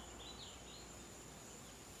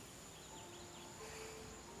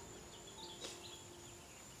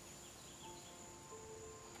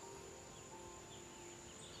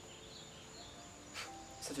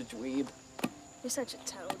 Such a dweeb. You're such a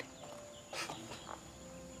toad.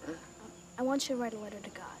 I want you to write a letter to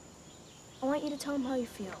God. I want you to tell him how you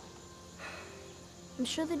feel. I'm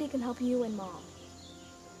sure that he can help you and Mom.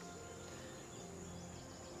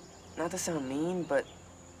 Not to sound mean, but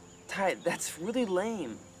Ty, that's really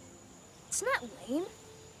lame. It's not lame.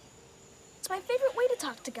 It's my favorite way to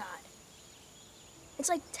talk to God. It's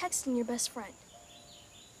like texting your best friend.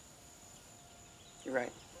 You're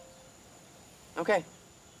right. Okay.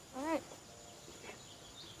 All right.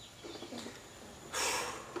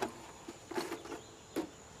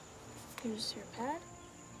 Here's your pad.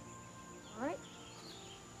 All right.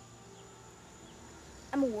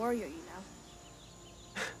 I'm a warrior, you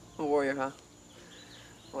know. A warrior, huh?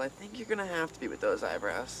 Well, I think you're gonna have to be with those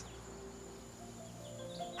eyebrows.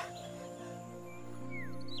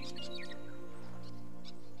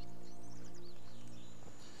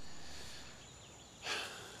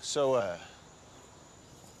 So,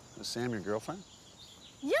 is Sam your girlfriend?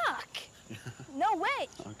 Yuck! No way!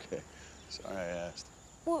 Okay. Sorry I asked.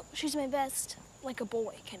 Well, she's my best, like a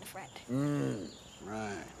boy kind of friend.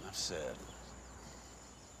 Right. Enough said.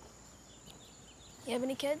 You have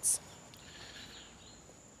any kids?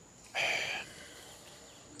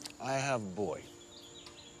 I have a boy.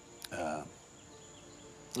 A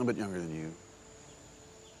bit younger than you.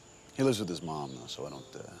 He lives with his mom, though, so I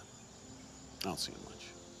don't see him much.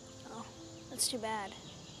 Oh, that's too bad.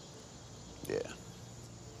 Yeah.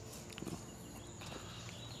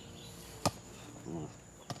 Oh.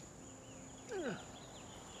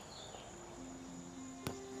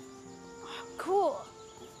 Cool.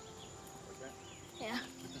 Yeah.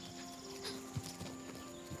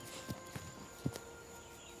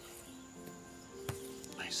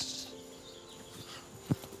 Nice.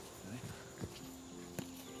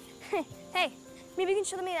 Hey, maybe you can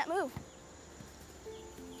show me that move.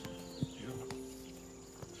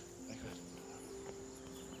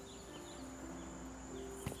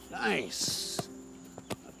 Nice.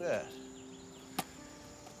 Not bad.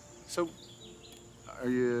 So, are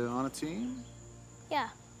you on a team? Yeah.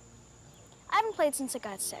 I haven't played since I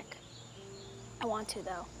got sick. I want to,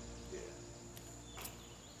 though.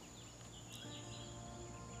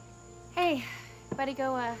 Hey, buddy,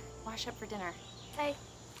 go wash up for dinner. Hey.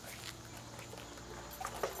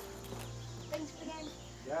 Thanks for the game.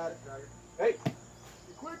 Got it, Tiger. Hey,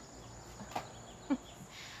 you quick.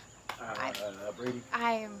 Brady.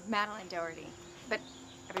 I'm Madeline Doherty, but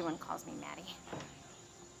everyone calls me Maddie.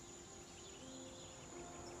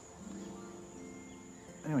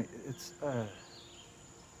 Anyway, it's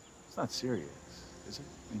not serious, is it?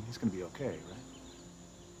 I mean, he's gonna be okay,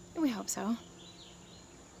 right? We hope so.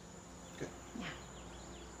 Good. Yeah.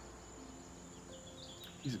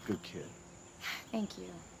 He's a good kid. Thank you.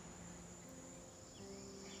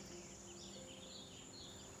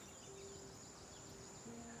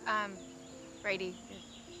 Brady, your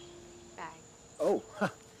bag. Oh,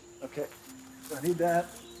 okay. So I need that.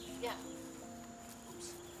 Yeah.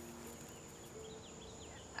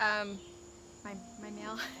 My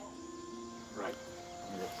mail. Right.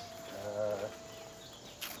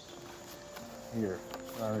 Here.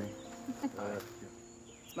 Sorry.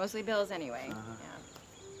 It's mostly bills anyway. Yeah.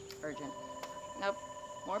 Urgent. Nope.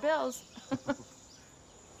 More bills.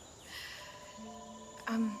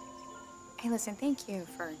 Hey, listen, thank you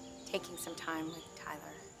for taking some time with Tyler.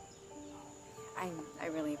 I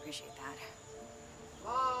really appreciate that.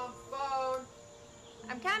 Mom, phone.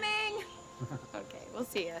 I'm coming. Okay, we'll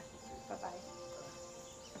see ya. Bye-bye.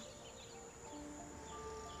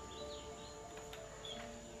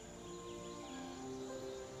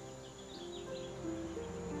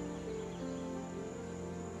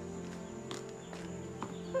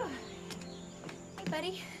 Hey,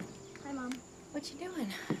 buddy. Hi, Mom. What you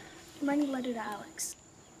doing? I'm writing a letter to Alex.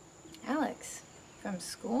 Alex? From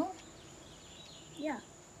school? Yeah.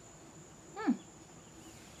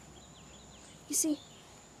 You see,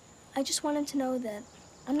 I just want him to know that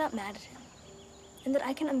I'm not mad at him, and that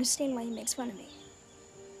I can understand why he makes fun of me.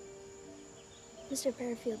 Mr.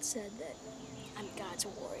 Parafield said that I'm God's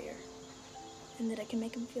warrior, and that I can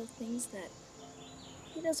make him feel things that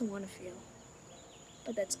he doesn't want to feel.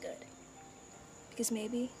 But that's good, because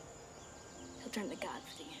maybe he'll turn to God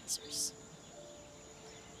for the answers.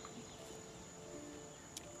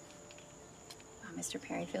 Well, Mr.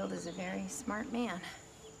 Perryfield is a very smart man.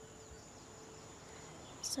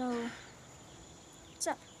 So, what's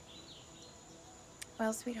up?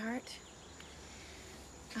 Well, sweetheart,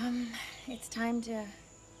 it's time to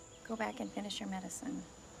go back and finish your medicine.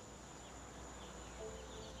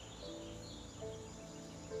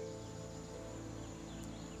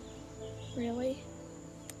 Really?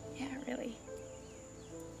 Yeah, really.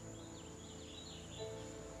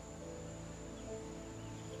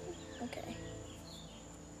 Okay.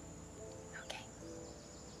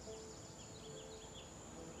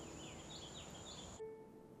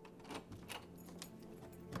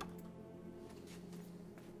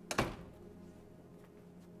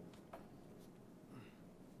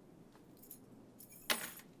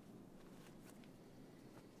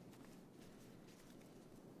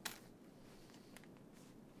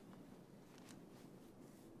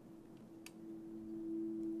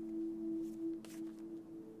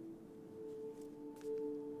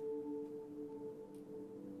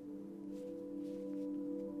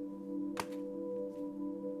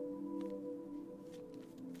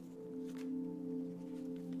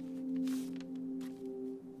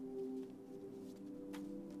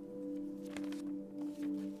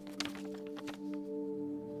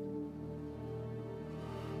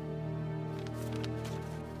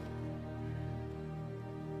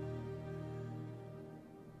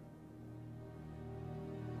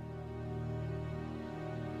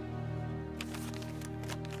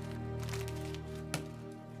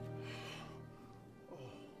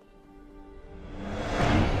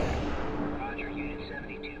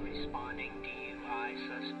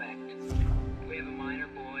 suspect. We have a minor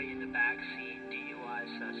boy in the back seat, DUI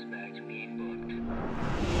suspect, being booked.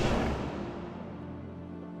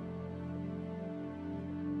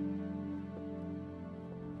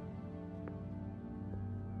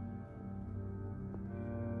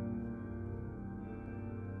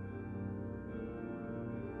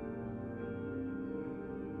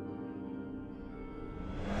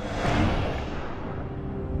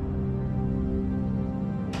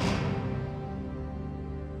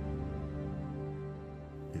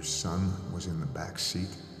 Your son was in the back seat?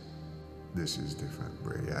 This is different,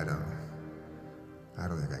 Brady. I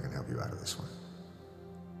don't think I can help you out of this one.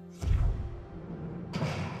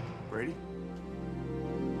 Brady?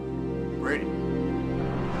 Brady?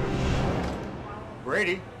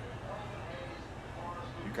 Brady?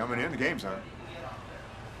 You coming in? The game's on.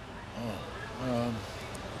 Oh,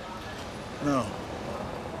 no.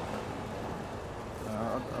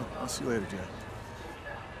 I'll see you later, Jack.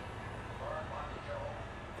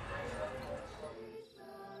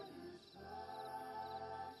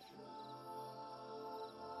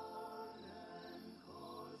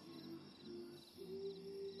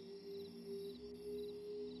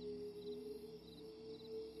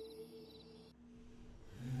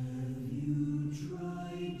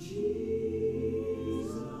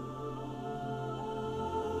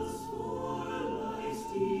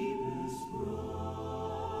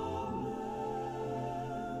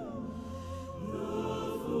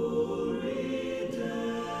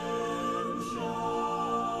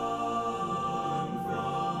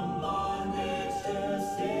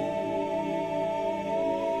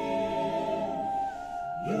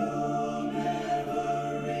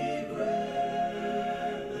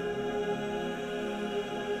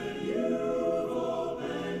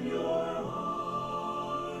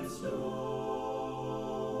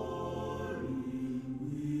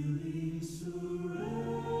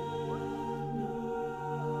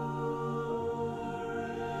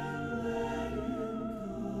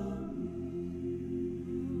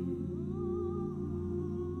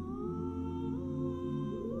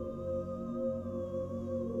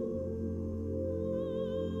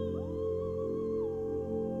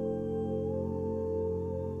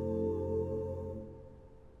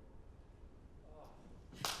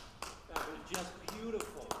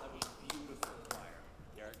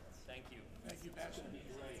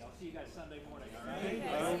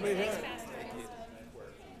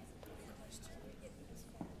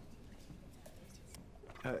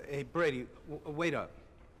 Hey, Brady, wait up.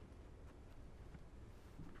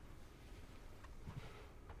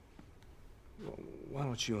 Why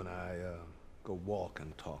don't you and I go walk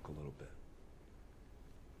and talk a little bit?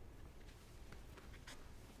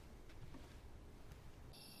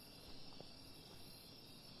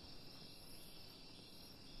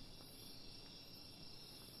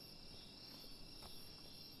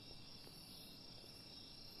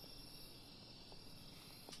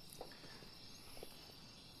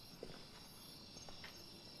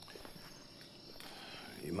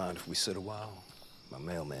 You mind if we sit a while? My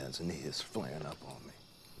mailman's knee is flaring up on me.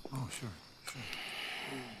 Oh, sure.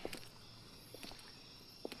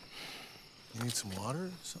 You need some water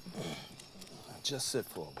or something? Just sit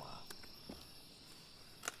for a while.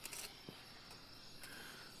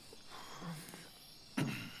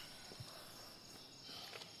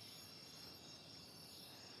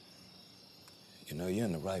 You know, you're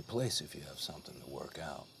in the right place if you have something to work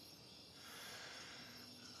out.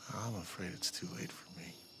 I'm afraid it's too late for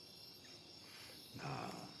me. No,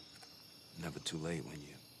 never too late when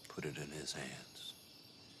you put it in his hands.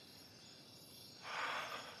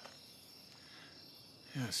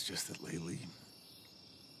 Yeah, it's just that lately...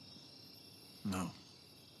 No.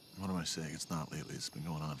 What am I saying? It's not lately. It's been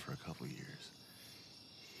going on for a couple of years.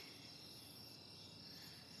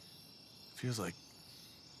 It feels like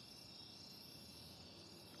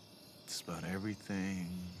just about everything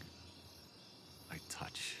I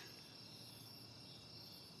touch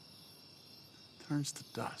turns to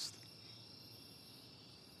dust.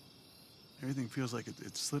 Everything feels like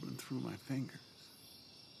it's slipping through my fingers.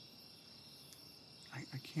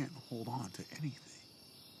 I can't hold on to anything.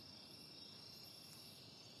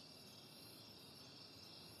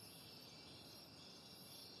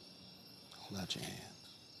 Hold out your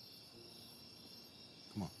hands.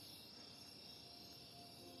 Come on.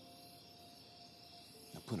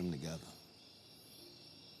 Now put them together.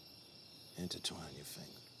 Intertwine your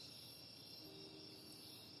fingers.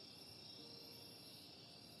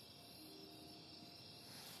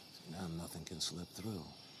 See, now nothing can slip through.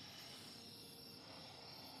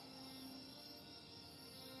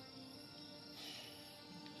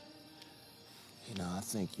 You know, I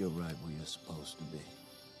think you're right where you're supposed to be.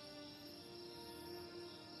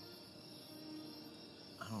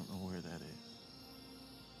 don't know where that is.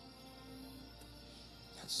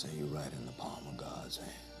 I'd say you're right in the palm of God's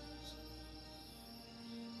hands.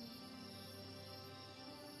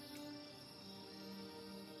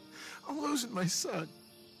 I'm losing my son.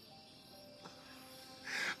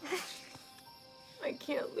 I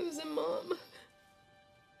can't lose him, Mom.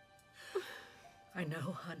 I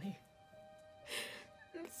know, honey.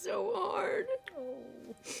 It's so hard. Oh.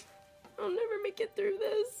 I'll never make it through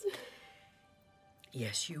this.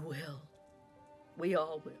 Yes, you will. We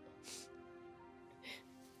all will.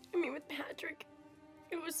 I mean, with Patrick,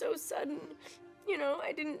 it was so sudden. You know,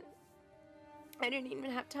 I didn't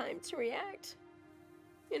even have time to react.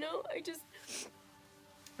 You know,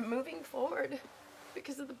 moving forward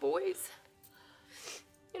because of the boys.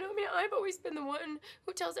 You know, I mean, I've always been the one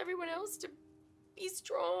who tells everyone else to be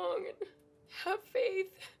strong and have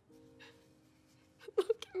faith.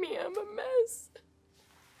 Look at me, I'm a mess.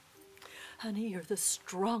 Honey, you're the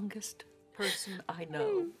strongest person I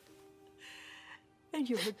know. And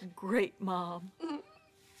you're a great mom.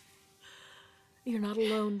 You're not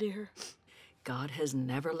alone, dear. God has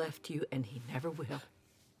never left you, and he never will.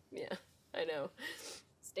 Yeah, I know.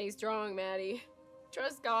 Stay strong, Maddie.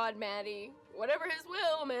 Trust God, Maddie. Whatever his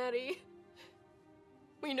will, Maddie.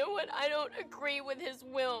 You know what? I don't agree with his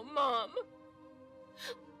will, Mom.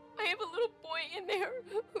 I have a little boy in there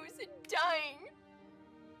who's dying.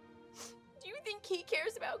 Do you think he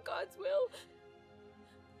cares about God's will?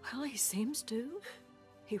 Well, he seems to.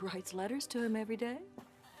 He writes letters to him every day.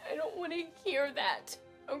 I don't want to hear that,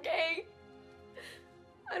 okay?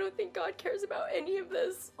 I don't think God cares about any of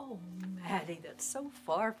this. Oh, Maddie, that's so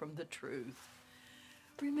far from the truth.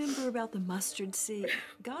 Remember about the mustard seed.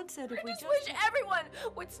 God said if I we just wish everyone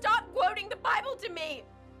would stop quoting the Bible to me.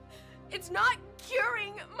 It's not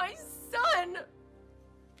curing my son.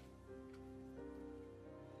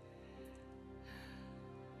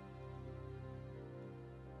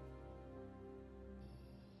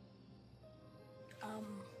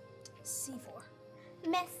 C4.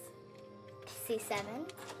 Miss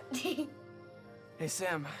C7. Hey,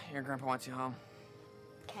 Sam, your grandpa wants you home.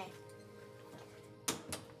 Okay.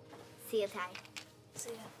 See you, Ty. See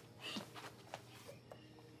ya.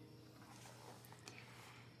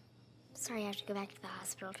 Sorry I have to go back to the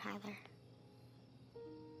hospital, Tyler.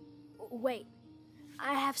 Wait,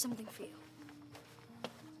 I have something for you.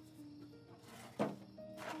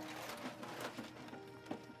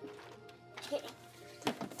 Here.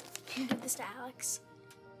 Can you give this to Alex?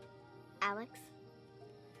 Alex?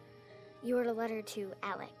 You wrote a letter to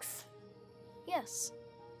Alex. Yes.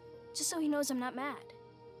 Just so he knows I'm not mad.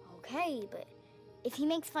 Okay, but if he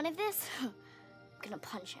makes fun of this, I'm gonna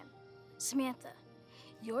punch him. Samantha,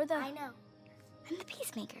 you're the... I know. I'm the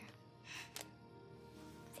peacemaker.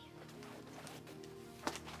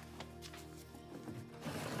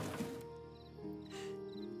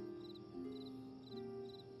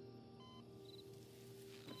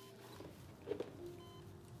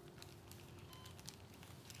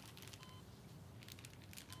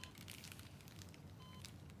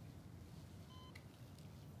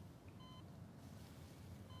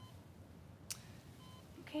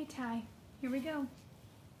 Okay, Ty, here we go.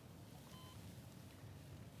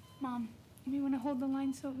 Mom, you may want to hold the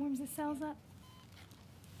line so it warms the cells up.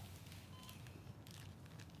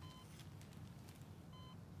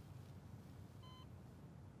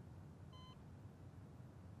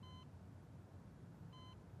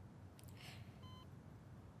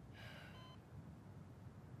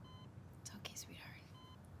 It's okay, sweetheart.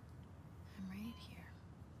 I'm right here.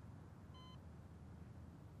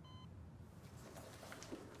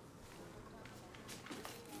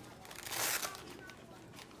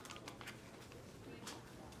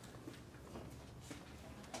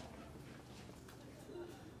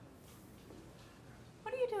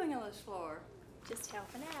 What are you doing on this floor? Just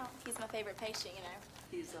helping out. He's my favorite patient, you know.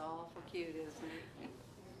 He's awful cute, isn't he?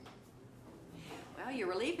 Well, your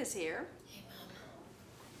relief is here.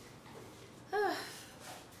 Are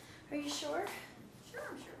you sure? Sure,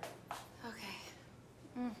 I'm sure. Okay.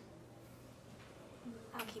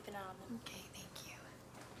 I'll keep an eye on them. Okay, thank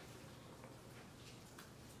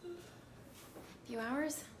you. Few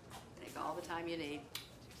hours? Take all the time you need.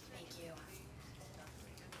 Thank you.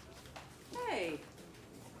 Hey.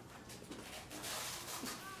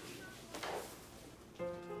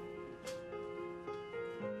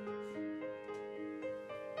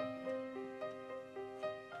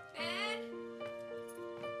 Ed?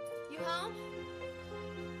 You home?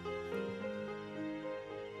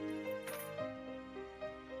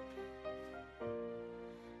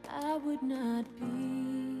 I would not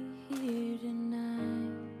be here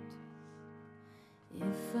tonight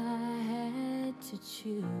if I had to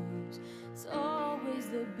choose. It's always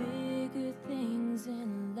the bigger things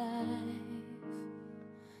in life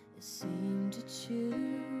that seem to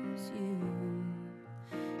choose you.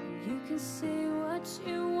 You can say what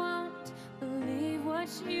you want, believe what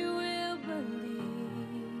you will believe.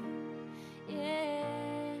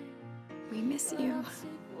 Yeah. We miss you.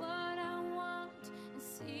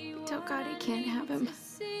 Tell God he can't have him.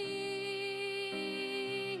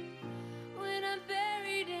 When I'm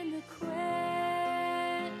buried in the questions,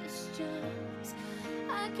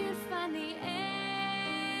 I can find the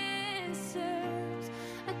answers.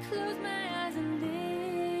 I close my eyes and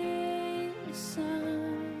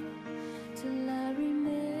listen till I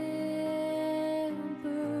remember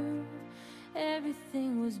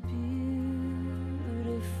everything was beautiful.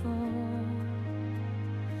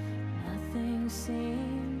 Nothing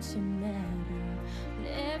seemed to matter, and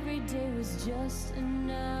every day was just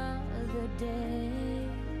another day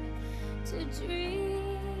to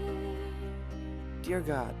dream. Dear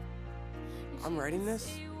God, I'm writing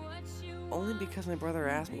this only because my brother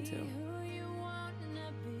asked me to.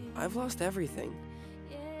 I've lost everything.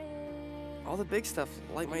 All the big stuff,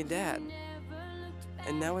 like my dad.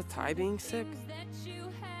 And now with Ty being sick,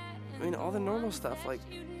 I mean, all the normal stuff, like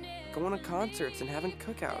going to concerts and having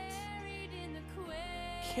cookouts.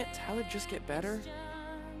 Can't Tyler just get better?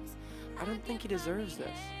 I don't think he deserves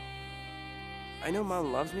this. I know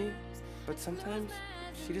Mom loves me, but sometimes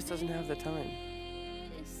she just doesn't have the time.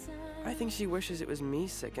 I think she wishes it was me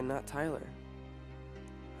sick and not Tyler.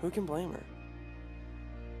 Who can blame her?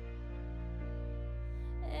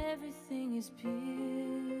 Everything is beautiful.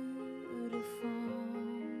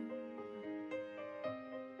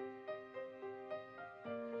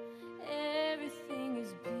 Everything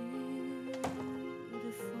is beautiful.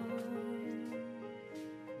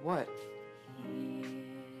 What?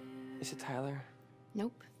 Is it Tyler?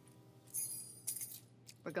 Nope.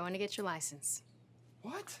 We're going to get your license.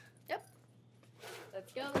 What? Yep.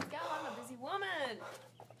 Let's go, let's go. I'm a busy woman.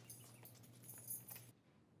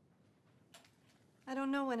 I don't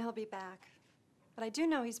know when he'll be back, but I do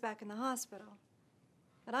know he's back in the hospital.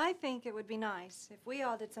 But I think it would be nice if we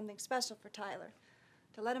all did something special for Tyler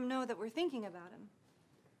to let him know that we're thinking about him.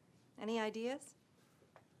 Any ideas?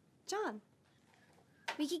 John?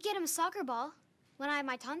 We could get him a soccer ball. When I had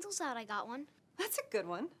my tonsils out, I got one. That's a good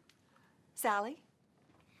one. Sally?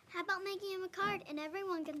 How about making him a card and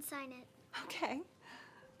everyone can sign it? Okay.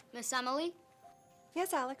 Miss Emily?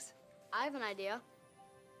 Yes, Alex? I have an idea.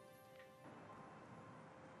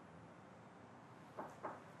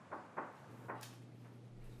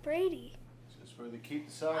 Brady. This is for the Keep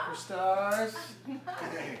the Soccer Stars.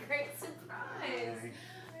 Great surprise.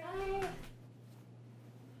 Hi.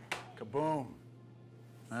 Kaboom.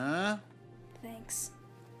 Huh? Thanks.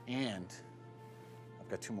 And I've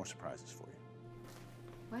got 2 more surprises for you.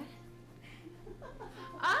 What?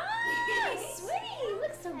 Ah, sweetie, you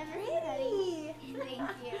look so pretty. Thank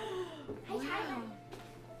you. Hi, Tyler.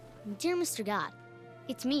 Dear Mr. God,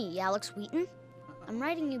 it's me, Alex Wheaton. I'm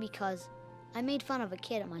writing you because I made fun of a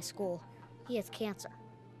kid at my school. He has cancer.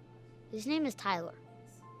 His name is Tyler.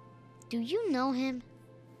 Do you know him?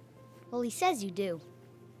 Well, he says you do.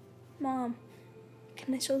 Mom,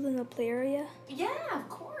 can I show them the play area? Yeah, of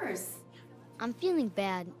course. I'm feeling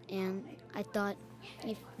bad, and I thought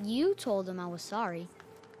if you told him I was sorry,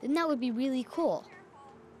 then that would be really cool.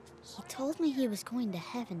 He told me he was going to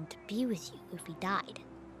heaven to be with you if he died.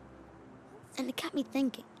 And it got me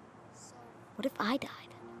thinking, what if I died?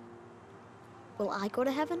 Will I go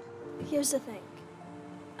to heaven? Here's the thing.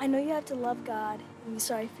 I know you have to love God and be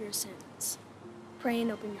sorry for your sins. Pray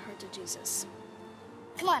and open your heart to Jesus.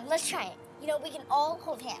 Come on, let's try it. You know, we can all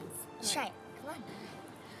hold hands. Let's try it. Come on.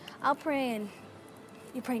 I'll pray and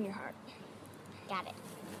you pray in your heart. Got it.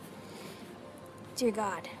 Dear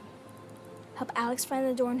God, help Alex find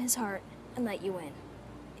the door in his heart and let you in.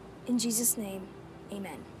 In Jesus' name,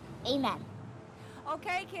 amen. Amen.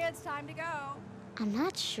 Okay, kids, time to go. I'm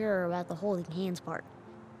not sure about the holding hands part,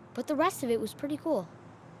 but the rest of it was pretty cool.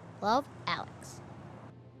 Love, Alex.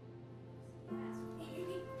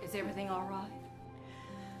 Is everything all right?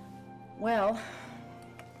 Well,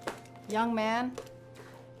 young man,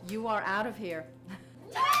 you are out of here.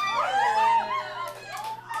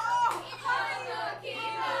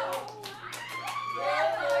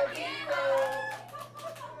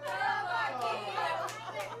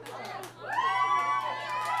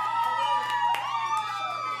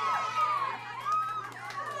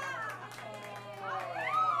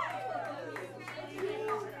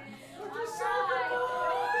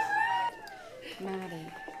 Maddie,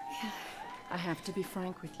 I have to be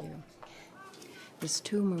frank with you. This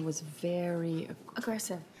tumor was very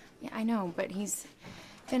aggressive. Yeah, I know, but he's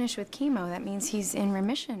finished with chemo. That means he's in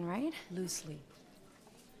remission, right? Loosely.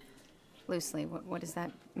 Loosely. What does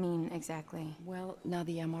that mean exactly? Well, now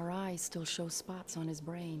the MRI still shows spots on his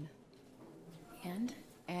brain. And?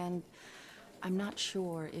 And I'm not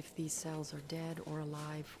sure if these cells are dead or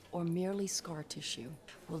alive or merely scar tissue.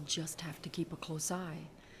 We'll just have to keep a close eye.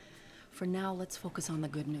 For now, let's focus on the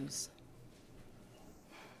good news.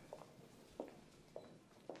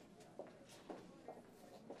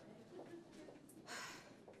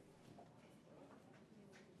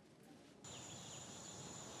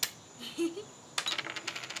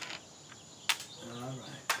 All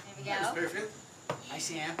right. There we go. Miss Fairfield. Hi,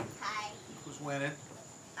 Sam. Hi. Who's winning?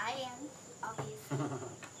 I am,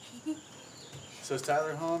 obviously. So is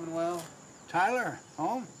Tyler home and well? Tyler,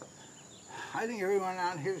 home? I think everyone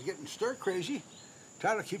out here is getting stir crazy.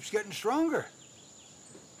 Tyler keeps getting stronger.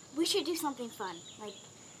 We should do something fun,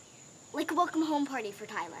 like a welcome home party for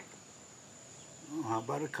Tyler. Oh, how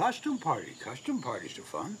about a costume party? Costume parties are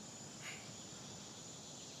fun.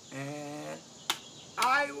 And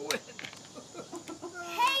I win.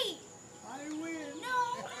 Hey! I win.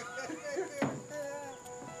 No!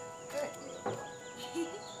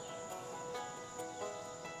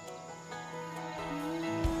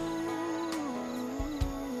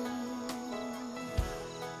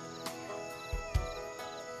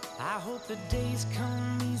 I hope the days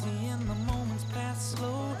come easy and the moments pass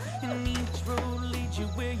slow, and each road leads you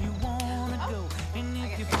where you wanna go. And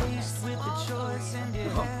if you're faced with a choice and you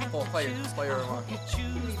have to choose, I hope you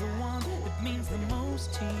choose the one that means the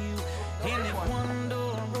most to you. And if one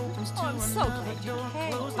door opens to another door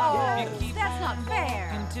closed, I hope you keep that's not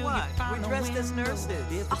fair. until What? you find We're a dressed as window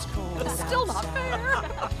nurses. if it's cold That's still not outside.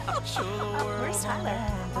 fair. Show the world Where's Tyler?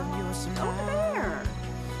 the warmth of your smile. Over there.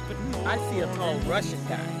 But more I see a tall than Russian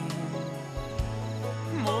guy.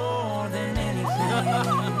 more than anything.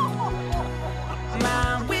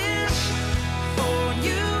 My wish for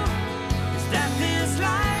you is that this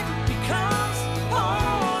life becomes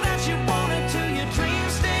all that you want it to. Your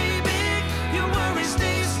dreams stay big, your worries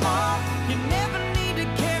stay small. You never need to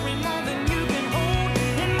carry more than you can hold.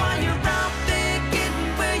 And while you're out there getting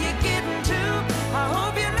where you're getting to, I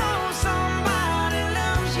hope you know somebody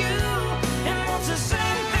loves you and wants the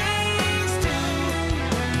same things too.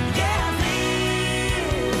 Yeah,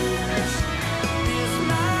 this is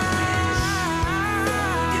my wish.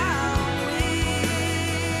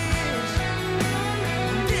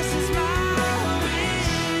 This is my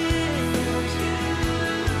wish.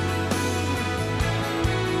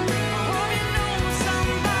 I hope you know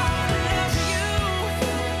somebody loves you.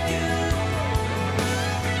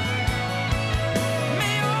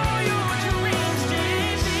 May all your dreams stay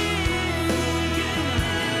big.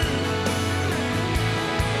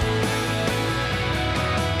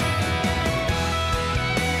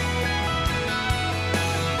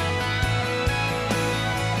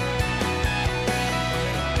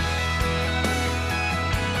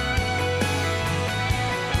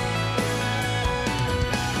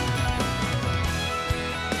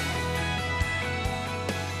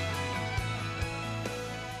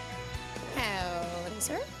 Howdy,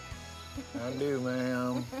 sir. I do,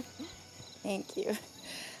 ma'am. Thank you.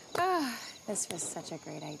 Ah, this was such a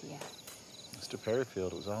great idea. Mr.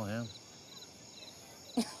 Perryfield, it was all him.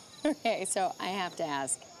 Okay, so I have to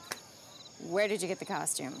ask, where did you get the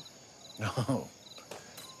costume? Oh,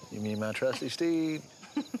 you mean my trusty steed?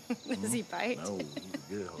 Does he bite? No, he's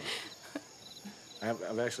a good horse.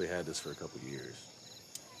 I've actually had this for a couple years.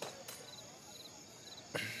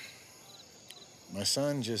 My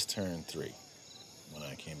son just turned 3 when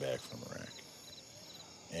I came back from Iraq.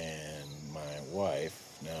 And my wife,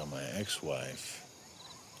 now my ex-wife,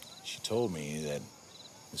 she told me that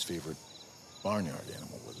his favorite barnyard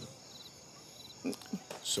animal was it.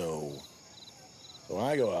 So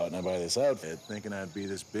I go out and I buy this outfit thinking I'd be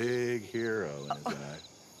this big hero in his eye.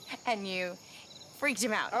 And you freaked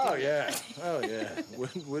him out. Oh, didn't you? yeah. Oh, yeah.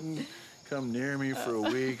 Wouldn't come near me for a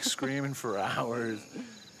week, screaming for hours.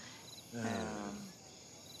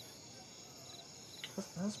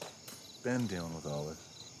 How's Ben dealing with all this?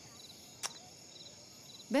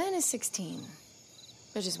 Ben is 16,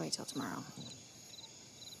 but just wait till tomorrow.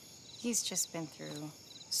 He's just been through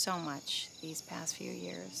so much these past few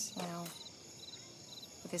years, you know,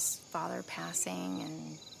 with his father passing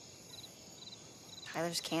and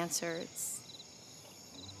Tyler's cancer. It's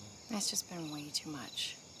just been way too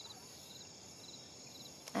much.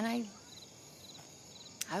 And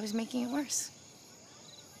I was making it worse.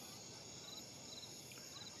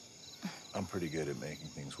 I'm pretty good at making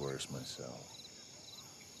things worse myself.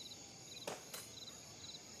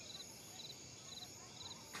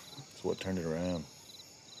 So what turned it around?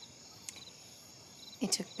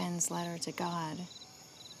 Ben's letter to God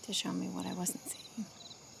to show me what I wasn't seeing.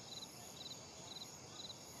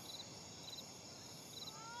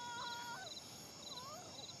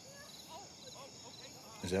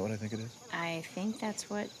 Is that what I think it is? I think that's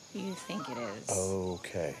what you think it is.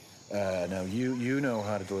 Okay. Now, you know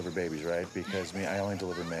how to deliver babies, right? Because I only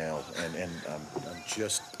deliver male, and I'm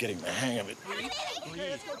just getting the hang of it. Breathe.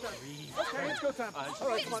 Let's go time. Okay, let's go time. All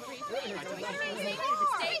right, come on.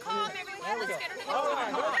 Stay calm, everyone. Let's get her to the All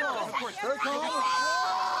right, very calm. Of course, very calm.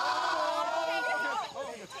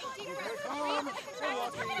 Very calm.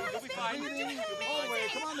 You'll be fine. You'll be All the way.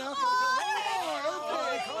 Come on now.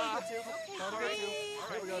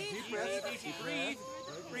 Deep breathe.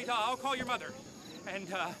 Breathe. I'll call your mother. And,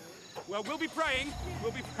 well, we'll be praying.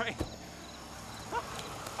 We'll be praying.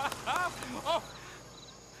 Oh!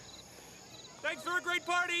 Thanks for a great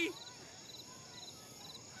party!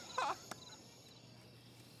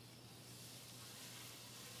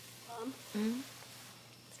 Mom?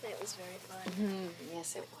 Tonight was very fun.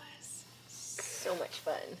 Yes, it was. So much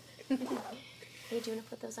fun. Hey, do you want to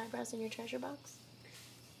put those eyebrows in your treasure box?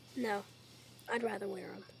 No, I'd rather wear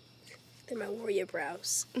them. They're my warrior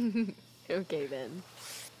brows. Okay, then.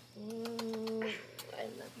 I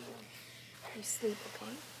love you. You sleep,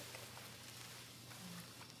 okay?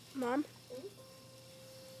 Mom?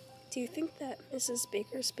 Do you think that Mrs.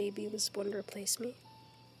 Baker's baby was born to replace me?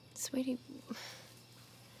 Sweetie,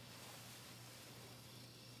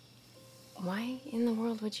 why in the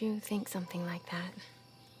world would you think something like that?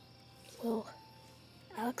 Well,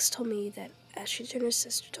 Alex told me that Ashley Turner's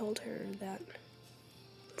sister told her that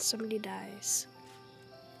when somebody dies,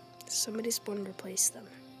 somebody's born to replace them.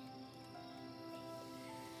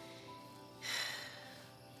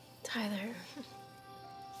 Tyler,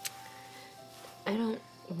 I don't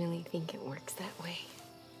really think it works that way.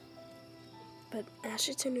 But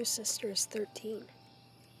Ashley Turner's sister is 13.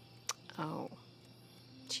 Oh,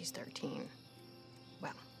 she's 13.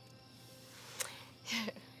 Well,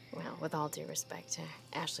 well, with all due respect to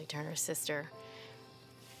Ashley Turner's sister,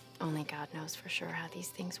 only God knows for sure how these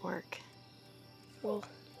things work. Well,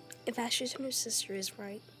 if Ashley Turner's sister is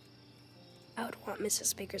right, I would want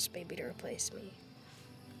Mrs. Baker's baby to replace me.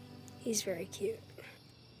 He's very cute.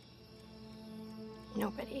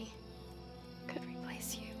 Nobody could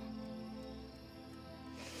replace you.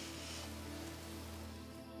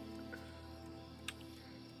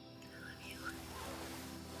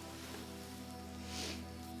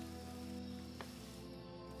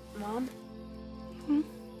 Mom?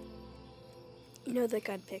 You know that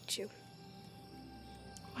God picked you.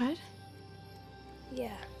 What?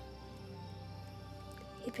 Yeah.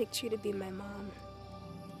 He picked you to be my mom.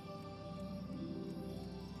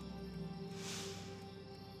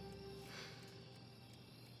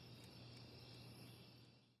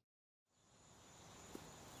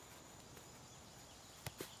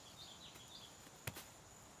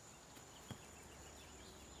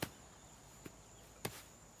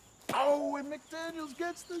 Oh, and McDaniels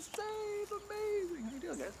gets the save. Amazing. How you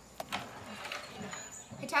doing, guys?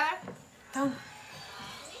 Hey, Tyler. Oh.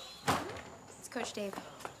 It's Coach Dave.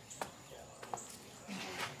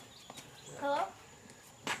 Hello?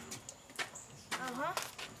 Uh-huh.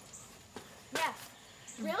 Yeah.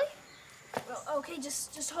 Really? Well, okay,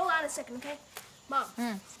 just hold on a second, okay? Mom,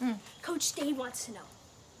 Coach Dave wants to know.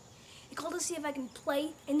 He called to see if I can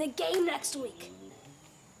play in the game next week.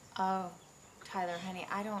 Oh, Tyler, honey,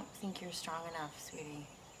 I don't think you're strong enough, sweetie.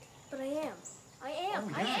 But I am. I am.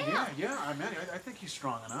 Oh, I am. yeah. I think he's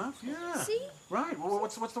strong enough. Yeah. See? Right. Well,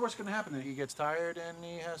 what's the worst going to happen? That he gets tired and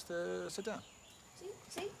he has to sit down.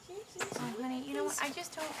 See? Oh, honey, you know what? I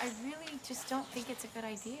really just don't think it's a good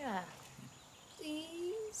idea.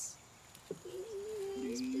 Please.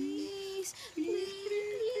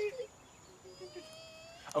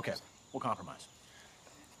 Okay, we'll compromise.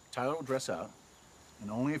 Tyler will dress out,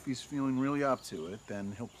 and only if he's feeling really up to it,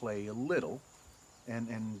 then he'll play a little, and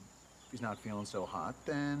if he's not feeling so hot,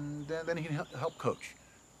 then he can help coach.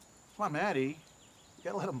 Come on, Maddie, you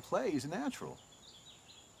gotta let him play. He's a natural.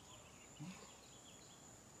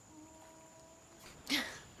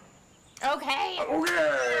 Okay.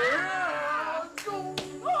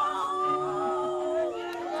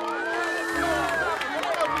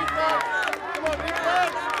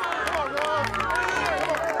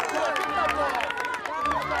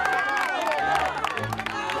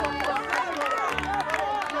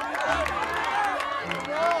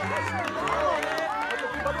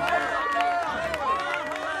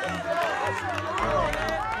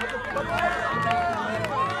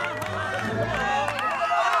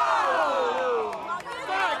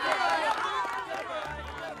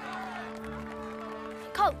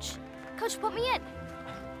 Coach, put me in.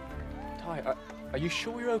 Hi, are you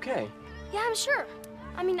sure you're okay? Yeah, I'm sure.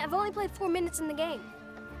 I mean, I've only played 4 minutes in the game.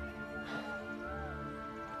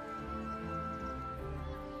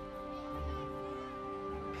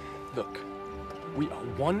 Look, we are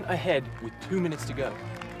 1 ahead with 2 minutes to go.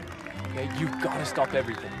 Okay, you've got to stop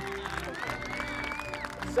everything.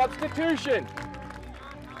 Substitution!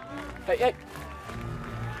 Hey, hey!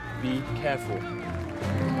 Be careful.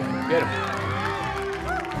 Get him.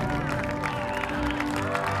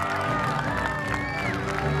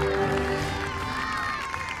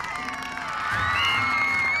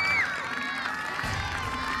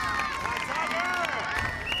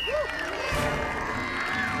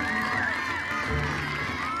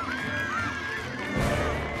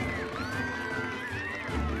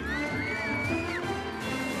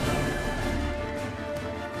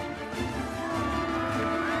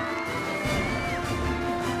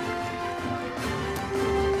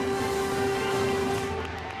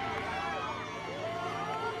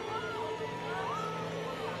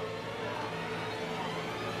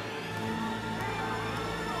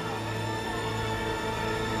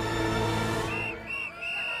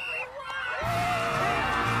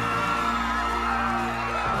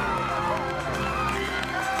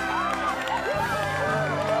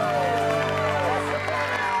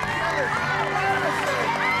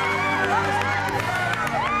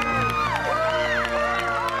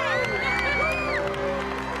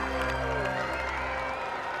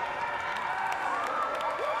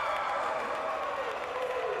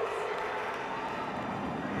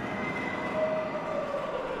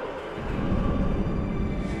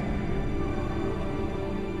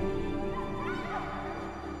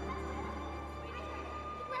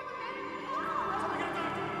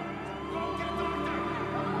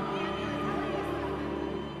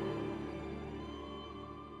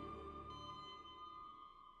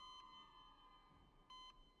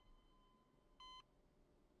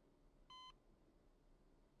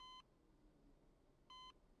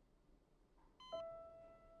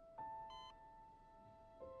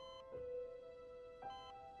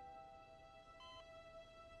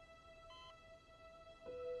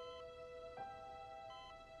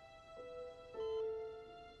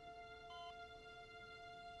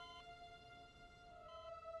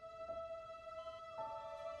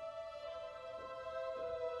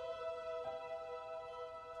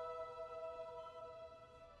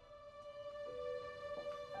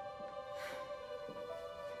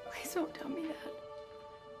 Please don't tell me that.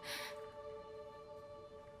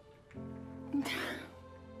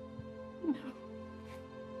 No.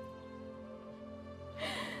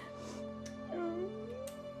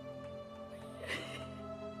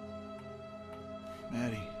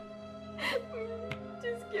 Maddie.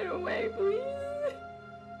 Just get away, please.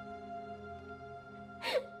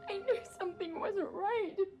 I knew something wasn't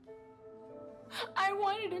right. I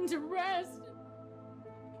wanted him to rest.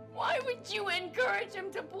 Why would you encourage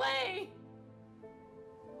him to play?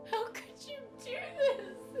 How could you do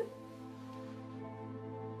this?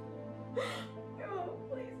 Oh,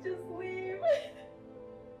 please just leave.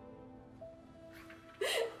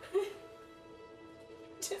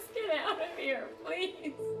 Just get out of here,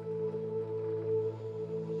 please.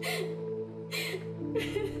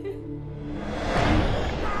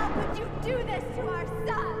 How could you do this to our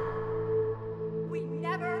son? We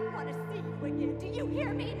never want to see you again. Do you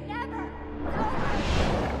hear me? Never.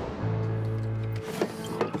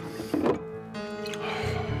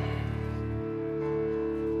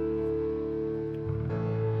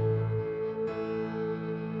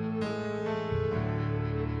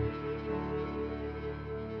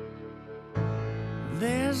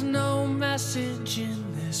 There's no message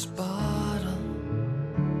in this bottle,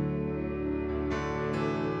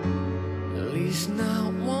 at least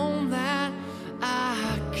not one that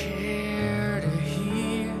I care to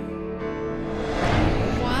hear.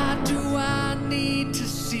 Why do I need to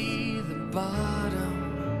see the bottom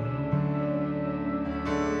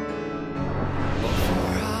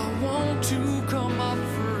before I want to come up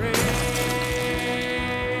for air?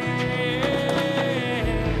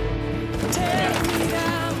 Take me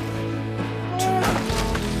down to the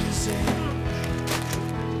water's edge.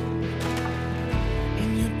 In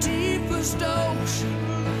your deepest ocean,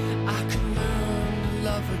 I can learn to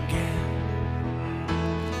love again.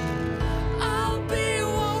 I'll be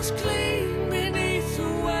washed clean beneath the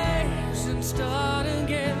waves and start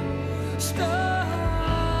again.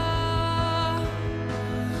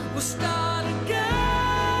 We'll start again.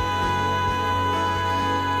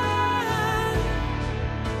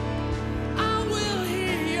 I will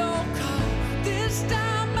hear your call. This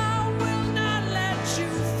time I will not let you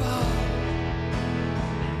fall.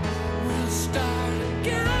 We'll start again.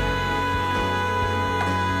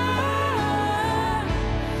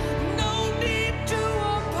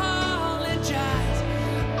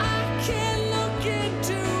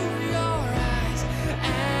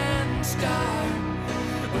 start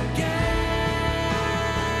again.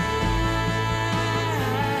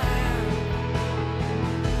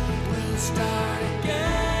 We'll start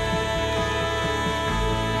again.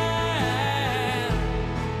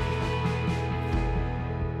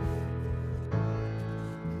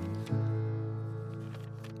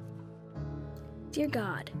 Dear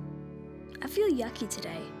God, I feel yucky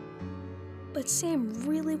today, but Sam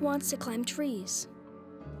really wants to climb trees.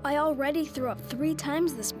 I already threw up 3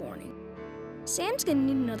 times this morning. Sam's gonna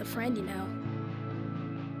need another friend, you know.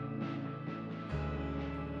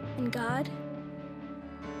 And God,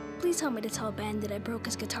 please help me to tell Ben that I broke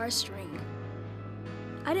his guitar string.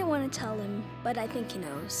 I didn't want to tell him, but I think he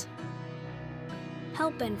knows.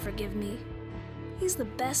 Help Ben forgive me. He's the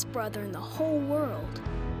best brother in the whole world.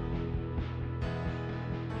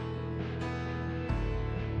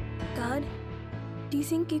 God, do you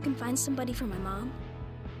think you can find somebody for my mom?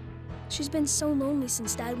 She's been so lonely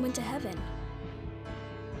since Dad went to heaven.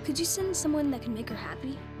 Could you send someone that can make her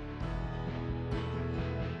happy?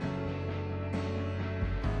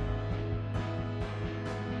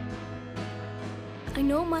 I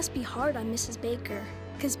know it must be hard on Mrs. Baker,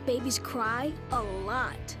 because babies cry a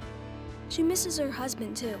lot. She misses her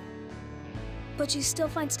husband too, but she still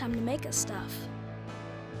finds time to make us stuff.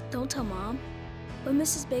 Don't tell Mom, but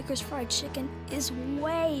Mrs. Baker's fried chicken is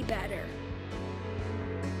way better.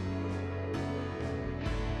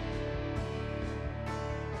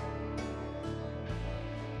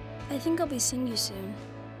 I think I'll be seeing you soon.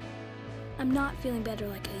 I'm not feeling better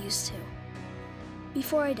like I used to.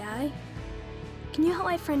 Before I die, can you help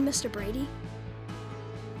my friend Mr. Brady?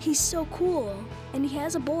 He's so cool, and he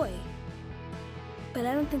has a boy, but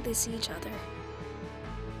I don't think they see each other.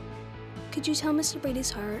 Could you tell Mr. Brady's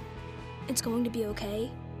heart it's going to be okay?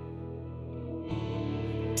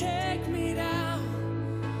 Take me down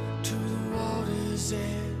to the water's edge.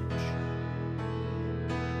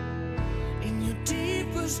 In your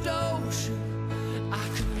deepest ocean, I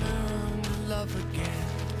can learn to love again.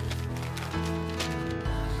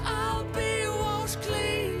 I'll be washed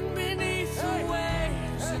clean beneath the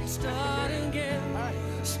waves and start again.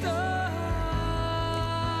 Start.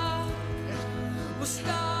 We'll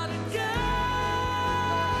start again.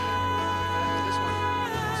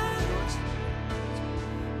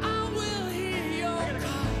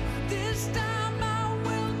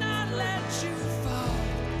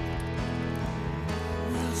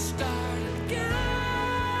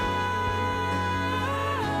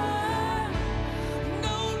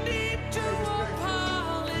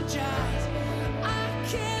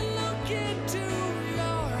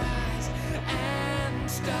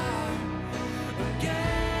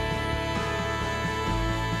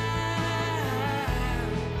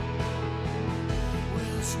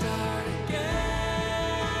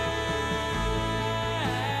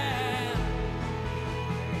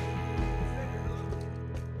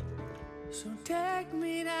 So take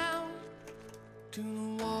me down to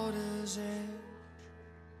the water's edge.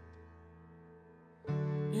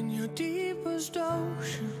 In your deepest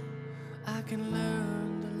ocean, I can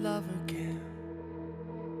learn to love again.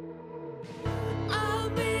 I'll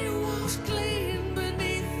be washed clean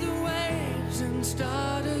beneath the waves and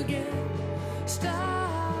start again. Start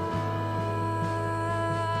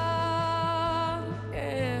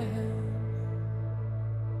again.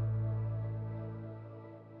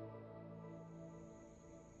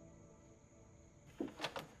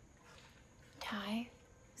 Ty,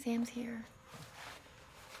 Sam's here.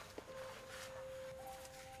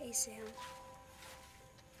 Hey, Sam.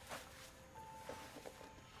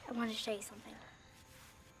 I want to show you something.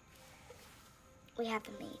 We have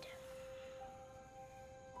them made.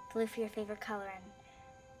 Blue for your favorite color and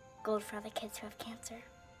gold for all the kids who have cancer.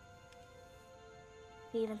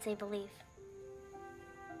 We even say believe.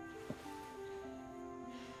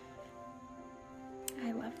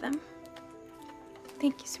 I love them.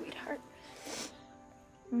 Thank you, sweetheart.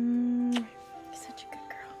 You're such a good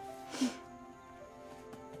girl.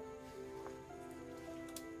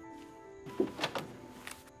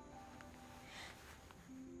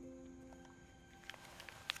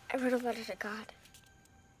 I wrote a letter to God.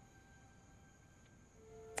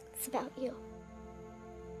 It's about you.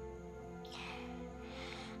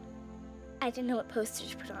 I didn't know what poster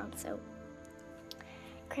to put on, so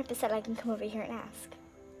Grandpa said I can come over here and ask.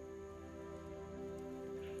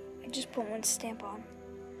 I just put one stamp on.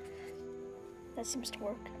 That seems to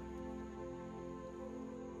work.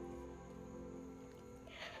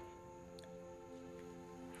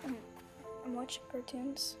 I'm watching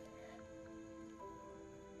cartoons.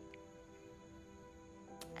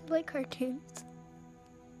 I like cartoons.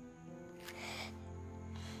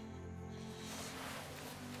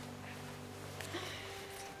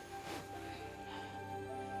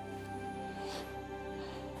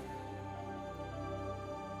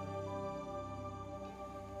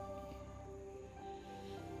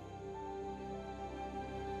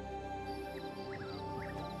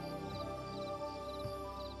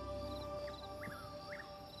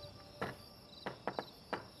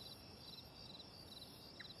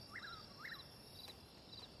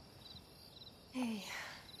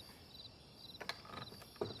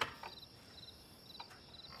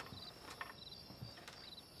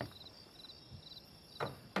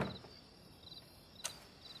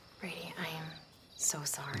 so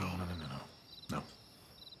sorry. No.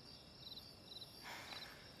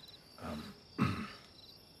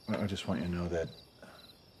 I just want you to know that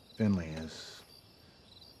Finley is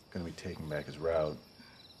going to be taking back his route.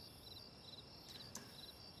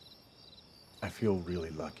 I feel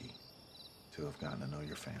really lucky to have gotten to know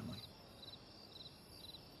your family.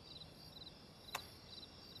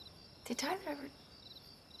 Did Tyler ever...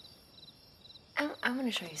 I'm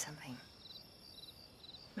gonna show you something.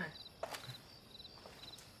 Come on.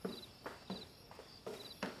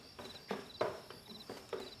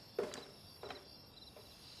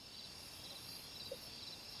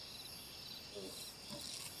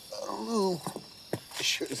 I don't know. You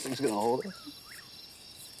sure this thing's gonna hold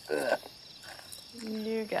it?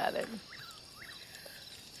 You got it.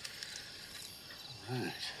 All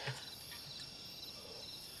right.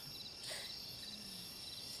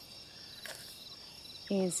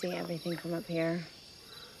 You can see everything from up here.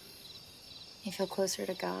 You feel closer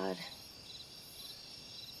to God.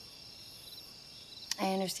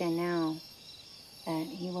 I understand now that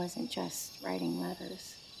he wasn't just writing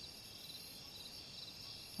letters.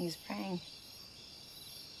 He was praying.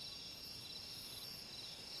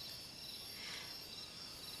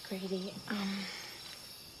 Grady,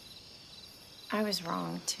 I was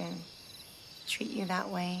wrong to treat you that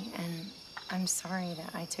way, and I'm sorry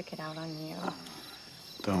that I took it out on you.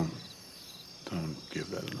 Don't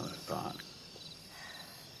give that another thought.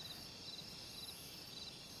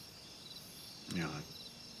 You know,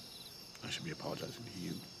 I should be apologizing to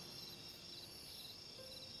you.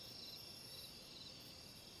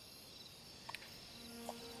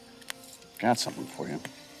 Got something for you.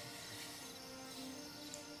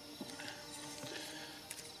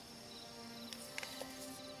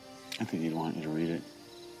 I think he'd want you to read it.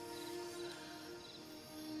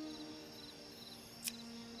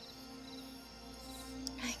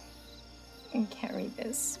 I can't read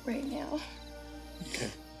this right now. Okay,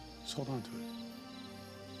 just hold on to it.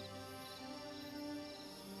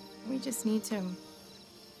 We just need to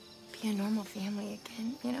be a normal family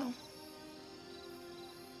again, you know?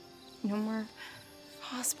 No more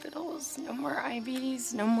hospitals, no more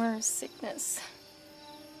IVs, no more sickness.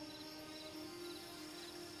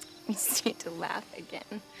 We just need to laugh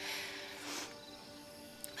again.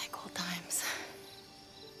 Like old times.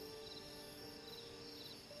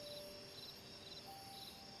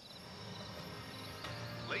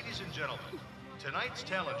 Ladies and gentlemen, tonight's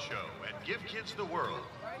talent show at Give Kids the World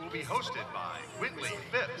will be hosted by Whitley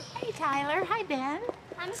Phipps. Hey, Tyler. Hi, Ben.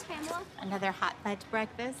 Hi, Miss Pamela. Another hot fudge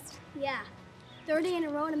breakfast? Yeah. Third day in a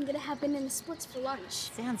row, and I'm gonna have banana splits for lunch.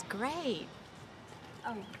 Sounds great.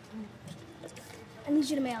 Oh. I need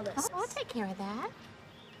you to mail this. Oh, I'll take care of that.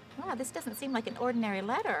 Wow, this doesn't seem like an ordinary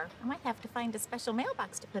letter. I might have to find a special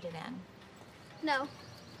mailbox to put it in. No.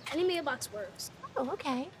 Any mailbox works. Oh,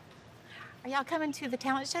 okay. Are y'all coming to the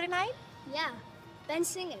talent show tonight? Yeah. Ben's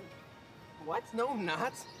singing. What? No, I'm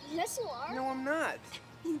not. Yes, you are. No, I'm not.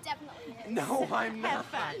 He definitely is. No, I'm not.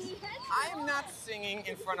 Yes, I'm not singing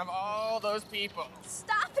in front of all those people.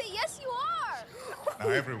 Stop it. Yes, you are. Now,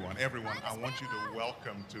 everyone, I want you to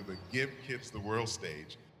welcome to the Give Kids the World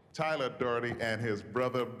stage, Tyler Doherty and his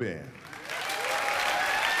brother, Ben.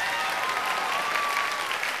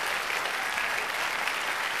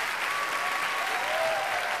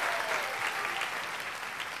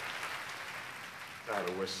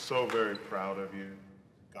 Tyler, we're so very proud of you.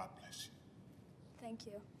 God bless you. Thank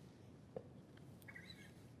you.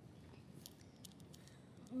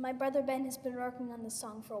 My brother Ben has been working on this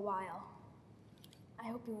song for a while. I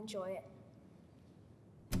hope you enjoy it.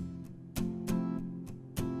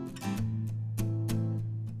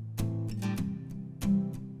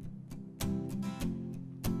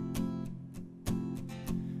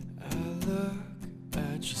 I look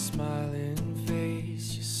at your smiling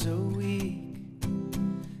face, you're so weak,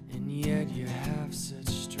 and yet you have such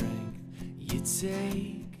strength. You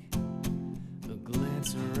take a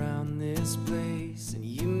glance around this place, and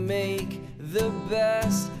you make the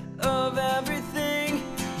best of everything.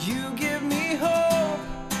 You give me hope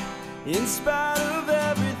in spite of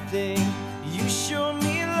everything. You show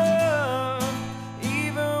me love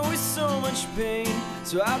even with so much pain.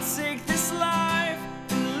 So I'll take this life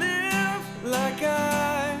and live like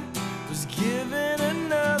I was given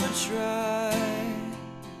another try.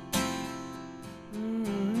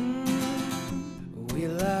 We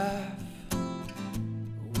laugh,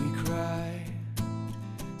 we cry.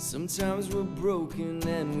 Sometimes we're broken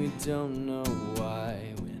and we don't know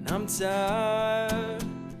why. When I'm tired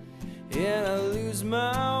and I lose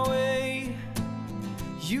my way,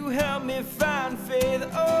 you help me find faith.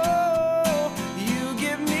 Oh, you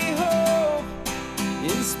give me hope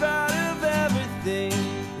in spite of everything. everything.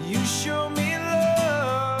 You show me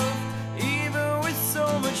love, even with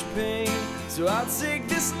so much pain. So I'll take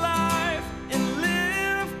this life and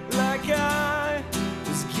live like I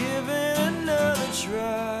was given another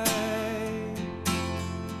try.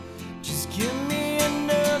 Just give me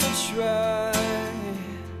another try.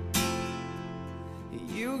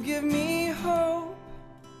 You give me hope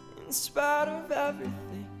in spite of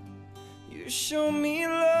everything. You show me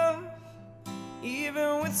love,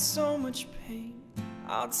 even with so much pain.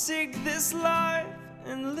 I'll take this life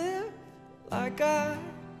and live like I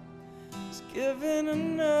was given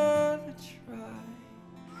another try.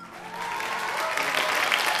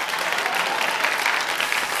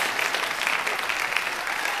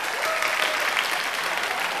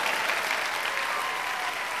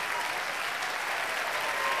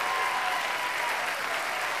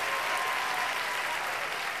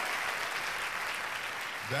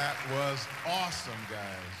 That was awesome, guys.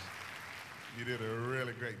 You did a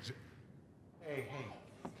really great job. Hey,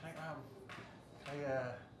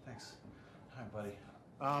 thanks. Hi, buddy.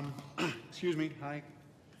 Excuse me, hi.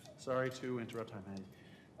 Sorry to interrupt. Hi, Manny.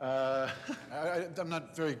 I'm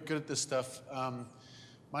not very good at this stuff.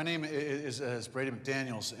 My name is Brady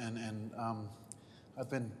McDaniels, and I've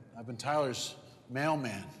been Tyler's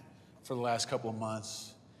mailman for the last couple of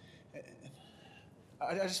months.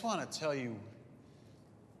 I just want to tell you,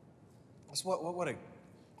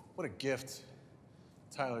 what a gift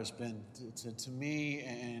Tyler's been to me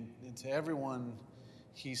and to everyone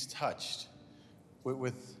he's touched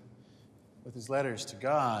with his letters to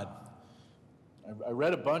God. I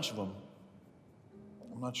read a bunch of them.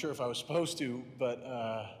 I'm not sure if I was supposed to, but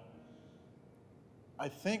I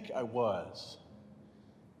think I was,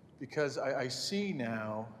 because I see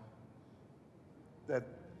now that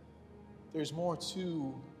there's more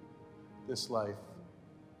to this life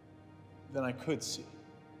than I could see.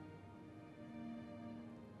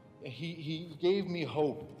 He gave me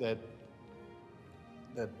hope that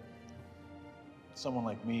someone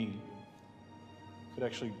like me could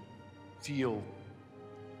actually feel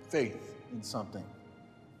faith in something,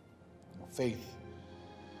 faith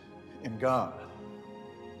in God.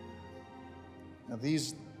 Now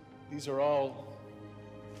these are all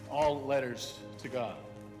letters to God.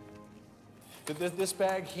 This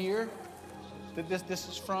bag here, this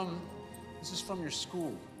is from your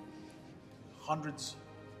school. Hundreds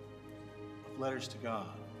of letters to God.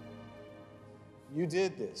 You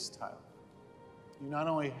did this, Tyler. You not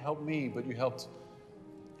only helped me, but you helped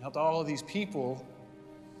all of these people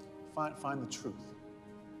find the truth.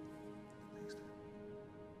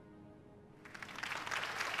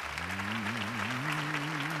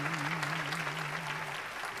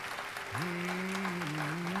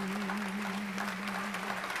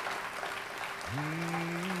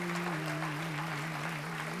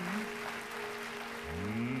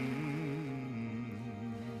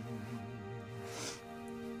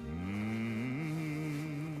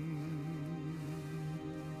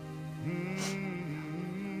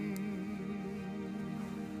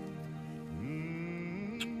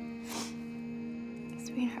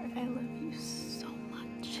 Sweetheart, I love you so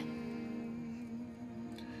much.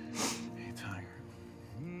 Hey, Tiger.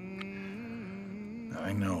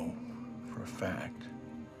 I know for a fact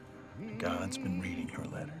that God's been reading your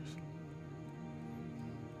letters.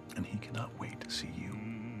 And he cannot wait to see you.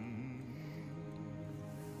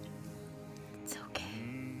 It's okay.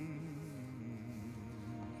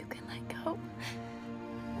 You can let go.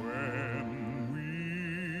 When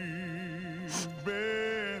we've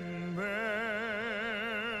been there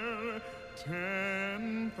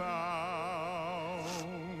 10,000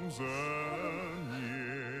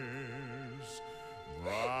 years,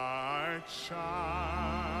 bright shining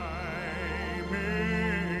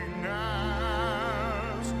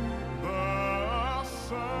as the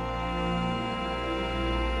sun.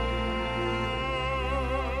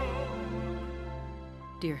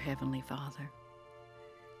 Dear Heavenly Father,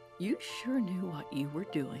 you sure knew what you were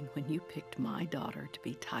doing when you picked my daughter to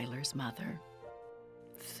be Tyler's mother.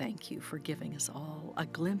 Thank you for giving us all a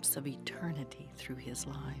glimpse of eternity through his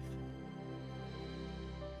life.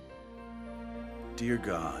 Dear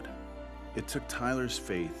God, it took Tyler's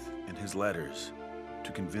faith and his letters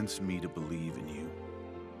to convince me to believe in you.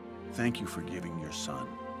 Thank you for giving your son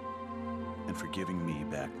and for giving me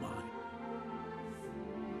back mine.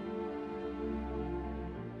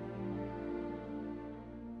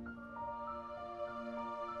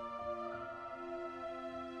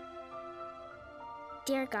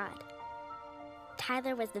 Dear God,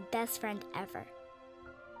 Tyler was the best friend ever.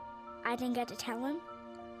 I didn't get to tell him,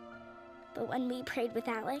 but when we prayed with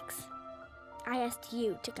Alex, I asked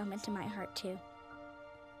you to come into my heart too.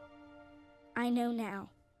 I know now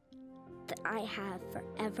that I have for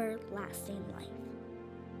everlasting life.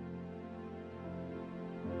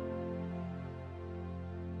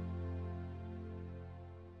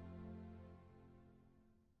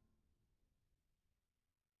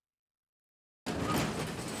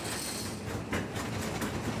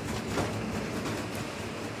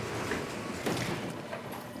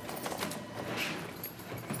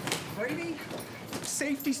 Lady,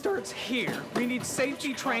 safety starts here. We need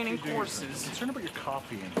safety training courses. Concerned about your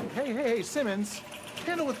coffee. Hey, Simmons.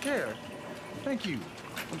 Handle with care. Thank you.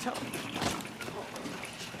 I'm telling you.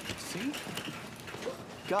 See?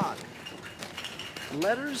 God.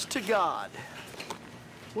 Letters to God.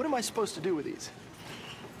 What am I supposed to do with these?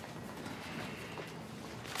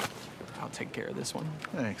 I'll take care of this one.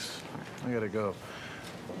 Thanks. I gotta go.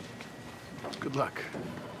 Good luck.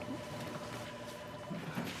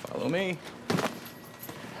 Follow me.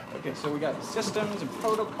 Okay, so we got systems and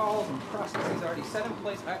protocols and processes already set in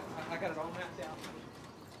place. I got it all mapped out.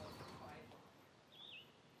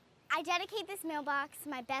 I dedicate this mailbox to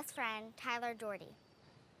my best friend, Tyler Doherty.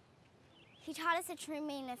 He taught us a true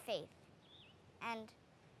meaning of faith, and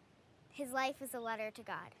his life was a letter to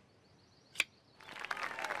God.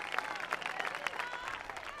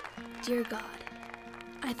 Dear God,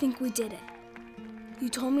 I think we did it. You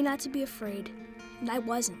told me not to be afraid, and I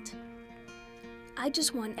wasn't. I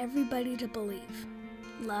just want everybody to believe.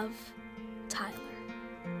 Love, Tyler.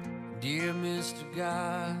 Dear Mr.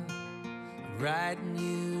 God, I'm writing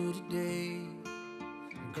you today,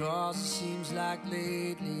 because it seems like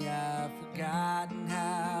lately I've forgotten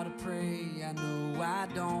how to pray. I know I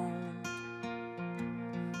don't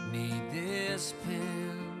need this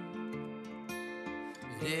pen,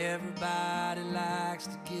 but everybody likes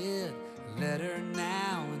to get a letter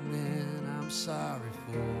now and then. I'm sorry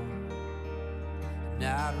for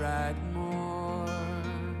not writing more,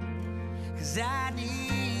 'cause I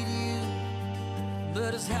need you,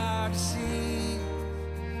 but it's hard to see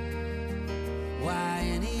why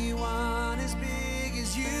anyone as big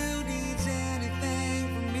as you needs anything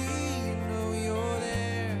from me. You know you're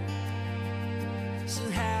there, so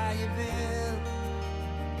how you been?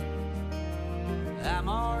 I'm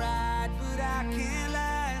alright, but I can't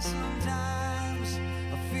lie sometimes.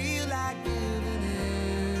 I feel like giving in.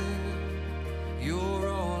 You're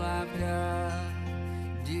all I've got,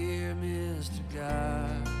 dear Mr.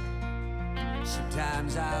 God.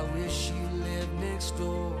 Sometimes I wish you lived next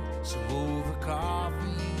door, so over coffee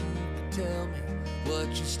you could tell me what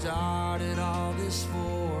you started all this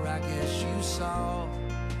for. I guess you saw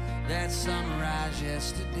that sunrise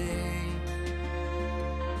yesterday.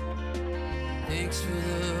 Thanks for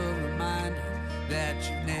the reminder that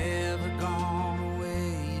you've never gone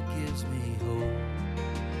away. It gives me hope,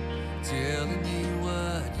 telling me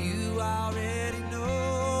what you already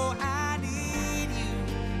know. I need you,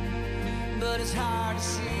 but it's hard to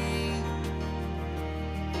see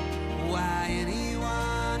why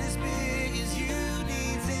anyone as big as you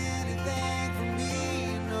needs anything from me.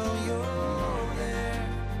 You know you're there,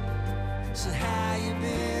 so how you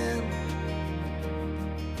been?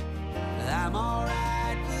 I'm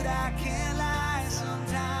alright, but I can't lie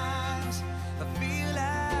sometimes. I feel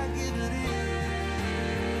like giving in.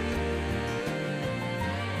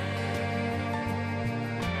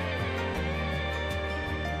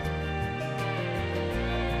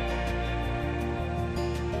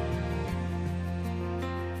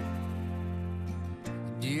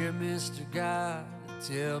 Dear Mr. God,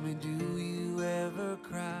 tell me, do you ever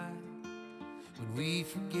cry when we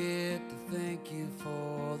forget to thank you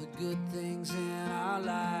for the good things in our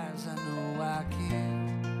lives? I know I can't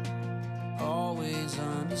always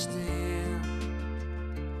understand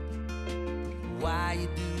why you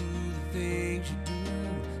do the things you do,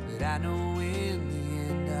 but I know in the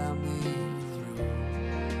end I'll make it through.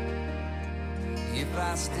 If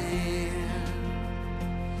I stand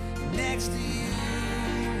next to you,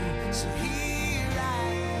 so here I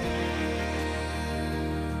am.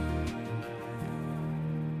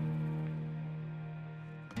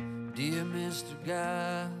 Dear Mr.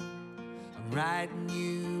 God, I'm writing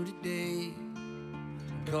you today,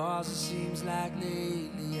 because it seems like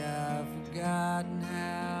lately I've forgotten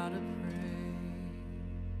how to pray.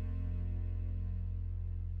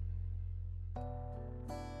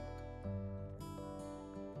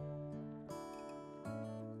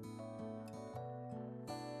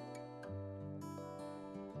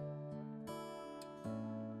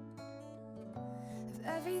 If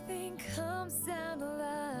everything comes down to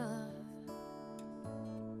love,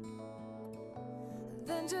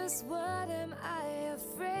 then just what am I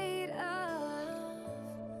afraid of?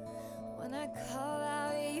 When I call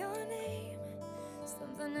out your name,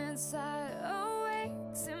 something something inside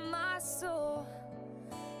awakes in my soul.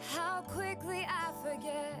 How quickly I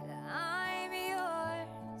forget I'm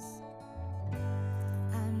yours.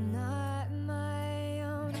 I'm not my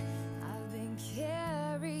own. I've been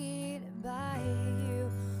carried by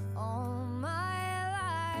you all my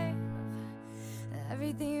life.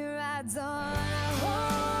 Everything rides on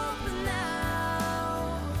hope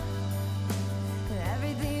now.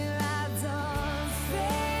 Everything rides on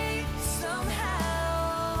faith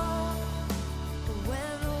somehow. But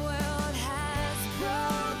when the world has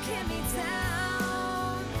broken me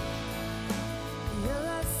down, your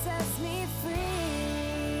love sets me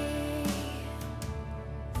free.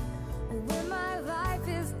 When my life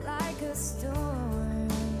is like a storm,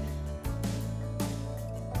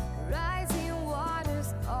 rising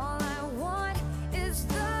waters, all I want is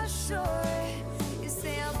the shore. You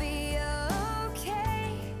say I'll be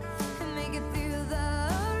okay and make it through the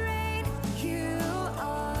rain. You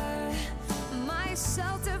are my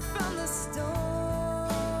shelter from the storm.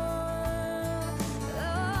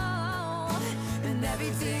 Oh, and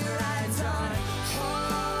everything rides on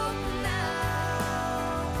hope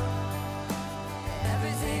now.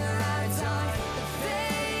 Everything rides on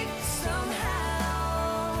faith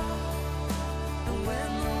somehow. And when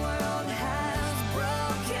the world has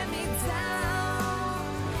broken me down,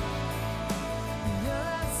 your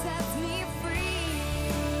love sets me free.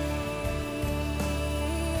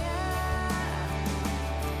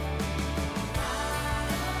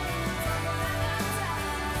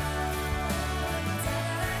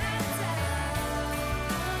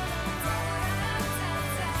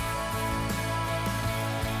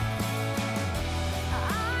 I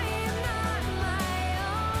am not my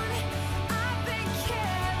own. I've been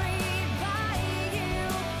carried by you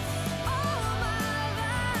all my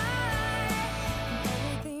life.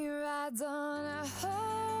 Everything rides on a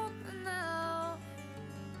hope now.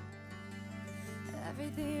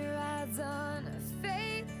 Everything rides on a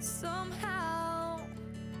faith somehow.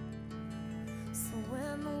 So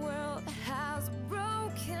when the world has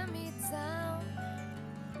broken me down,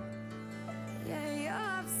 yeah, your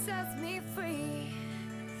love sets me free.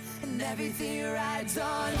 And everything rides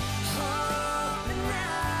on hope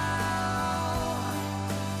now.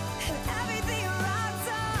 And everything rides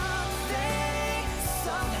on faith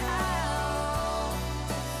somehow.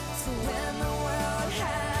 So when the world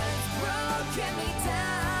has broken me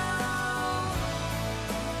down,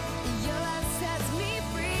 your love sets me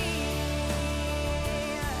free.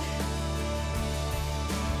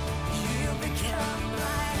 You become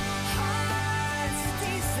my heart's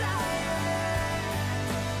desire.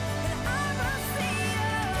 And I will sing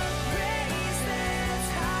your praise that's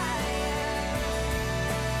higher.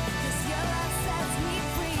 'Cause your love sets me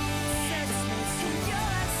free. And your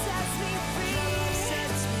love sets me free.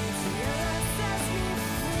 Your love sets me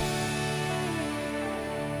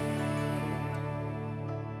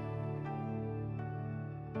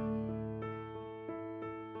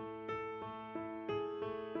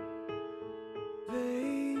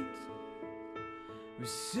Fate, we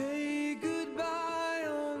say goodbye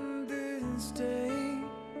on this day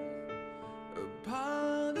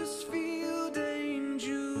upon this field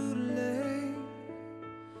angel lay.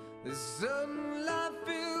 The sunlight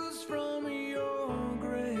fills from your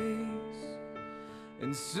grace,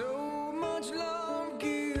 and so much love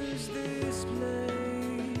gives this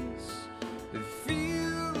place the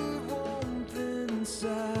feel of warmth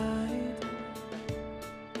inside.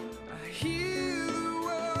 I hear the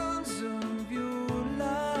words of your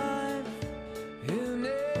life in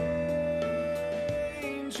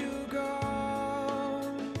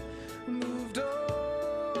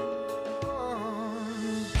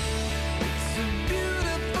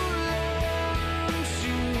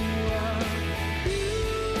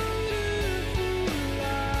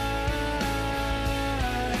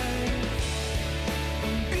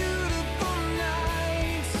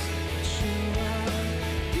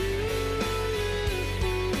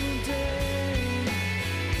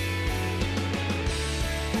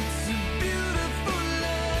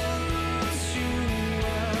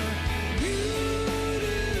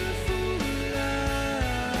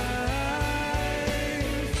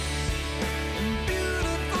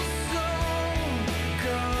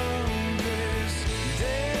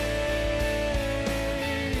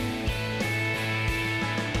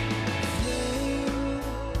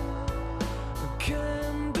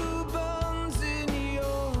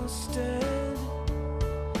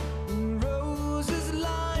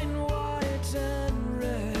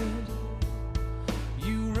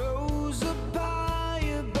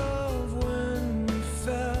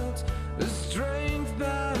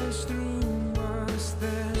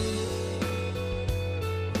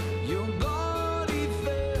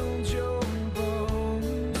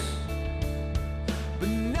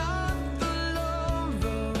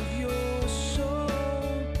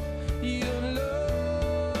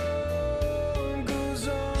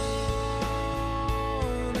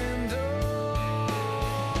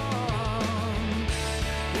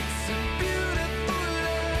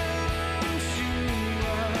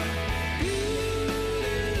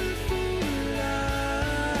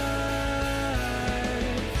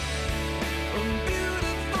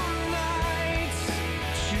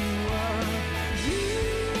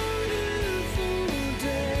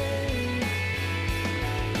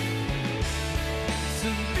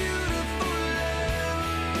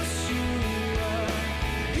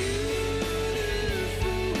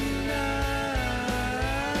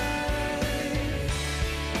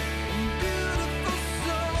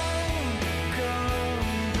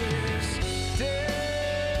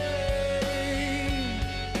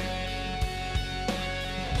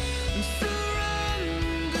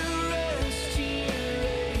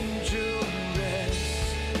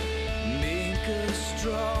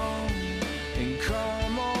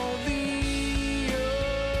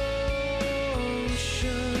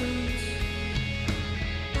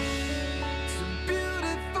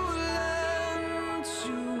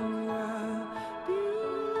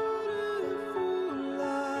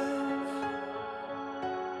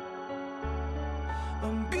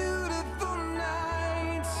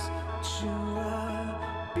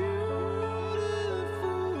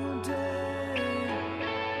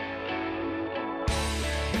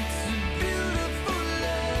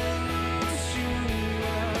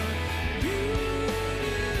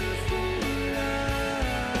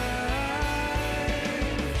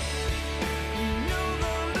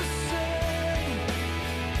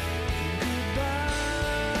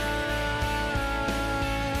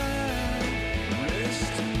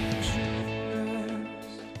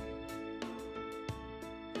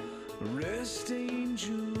Rest,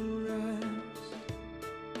 angel,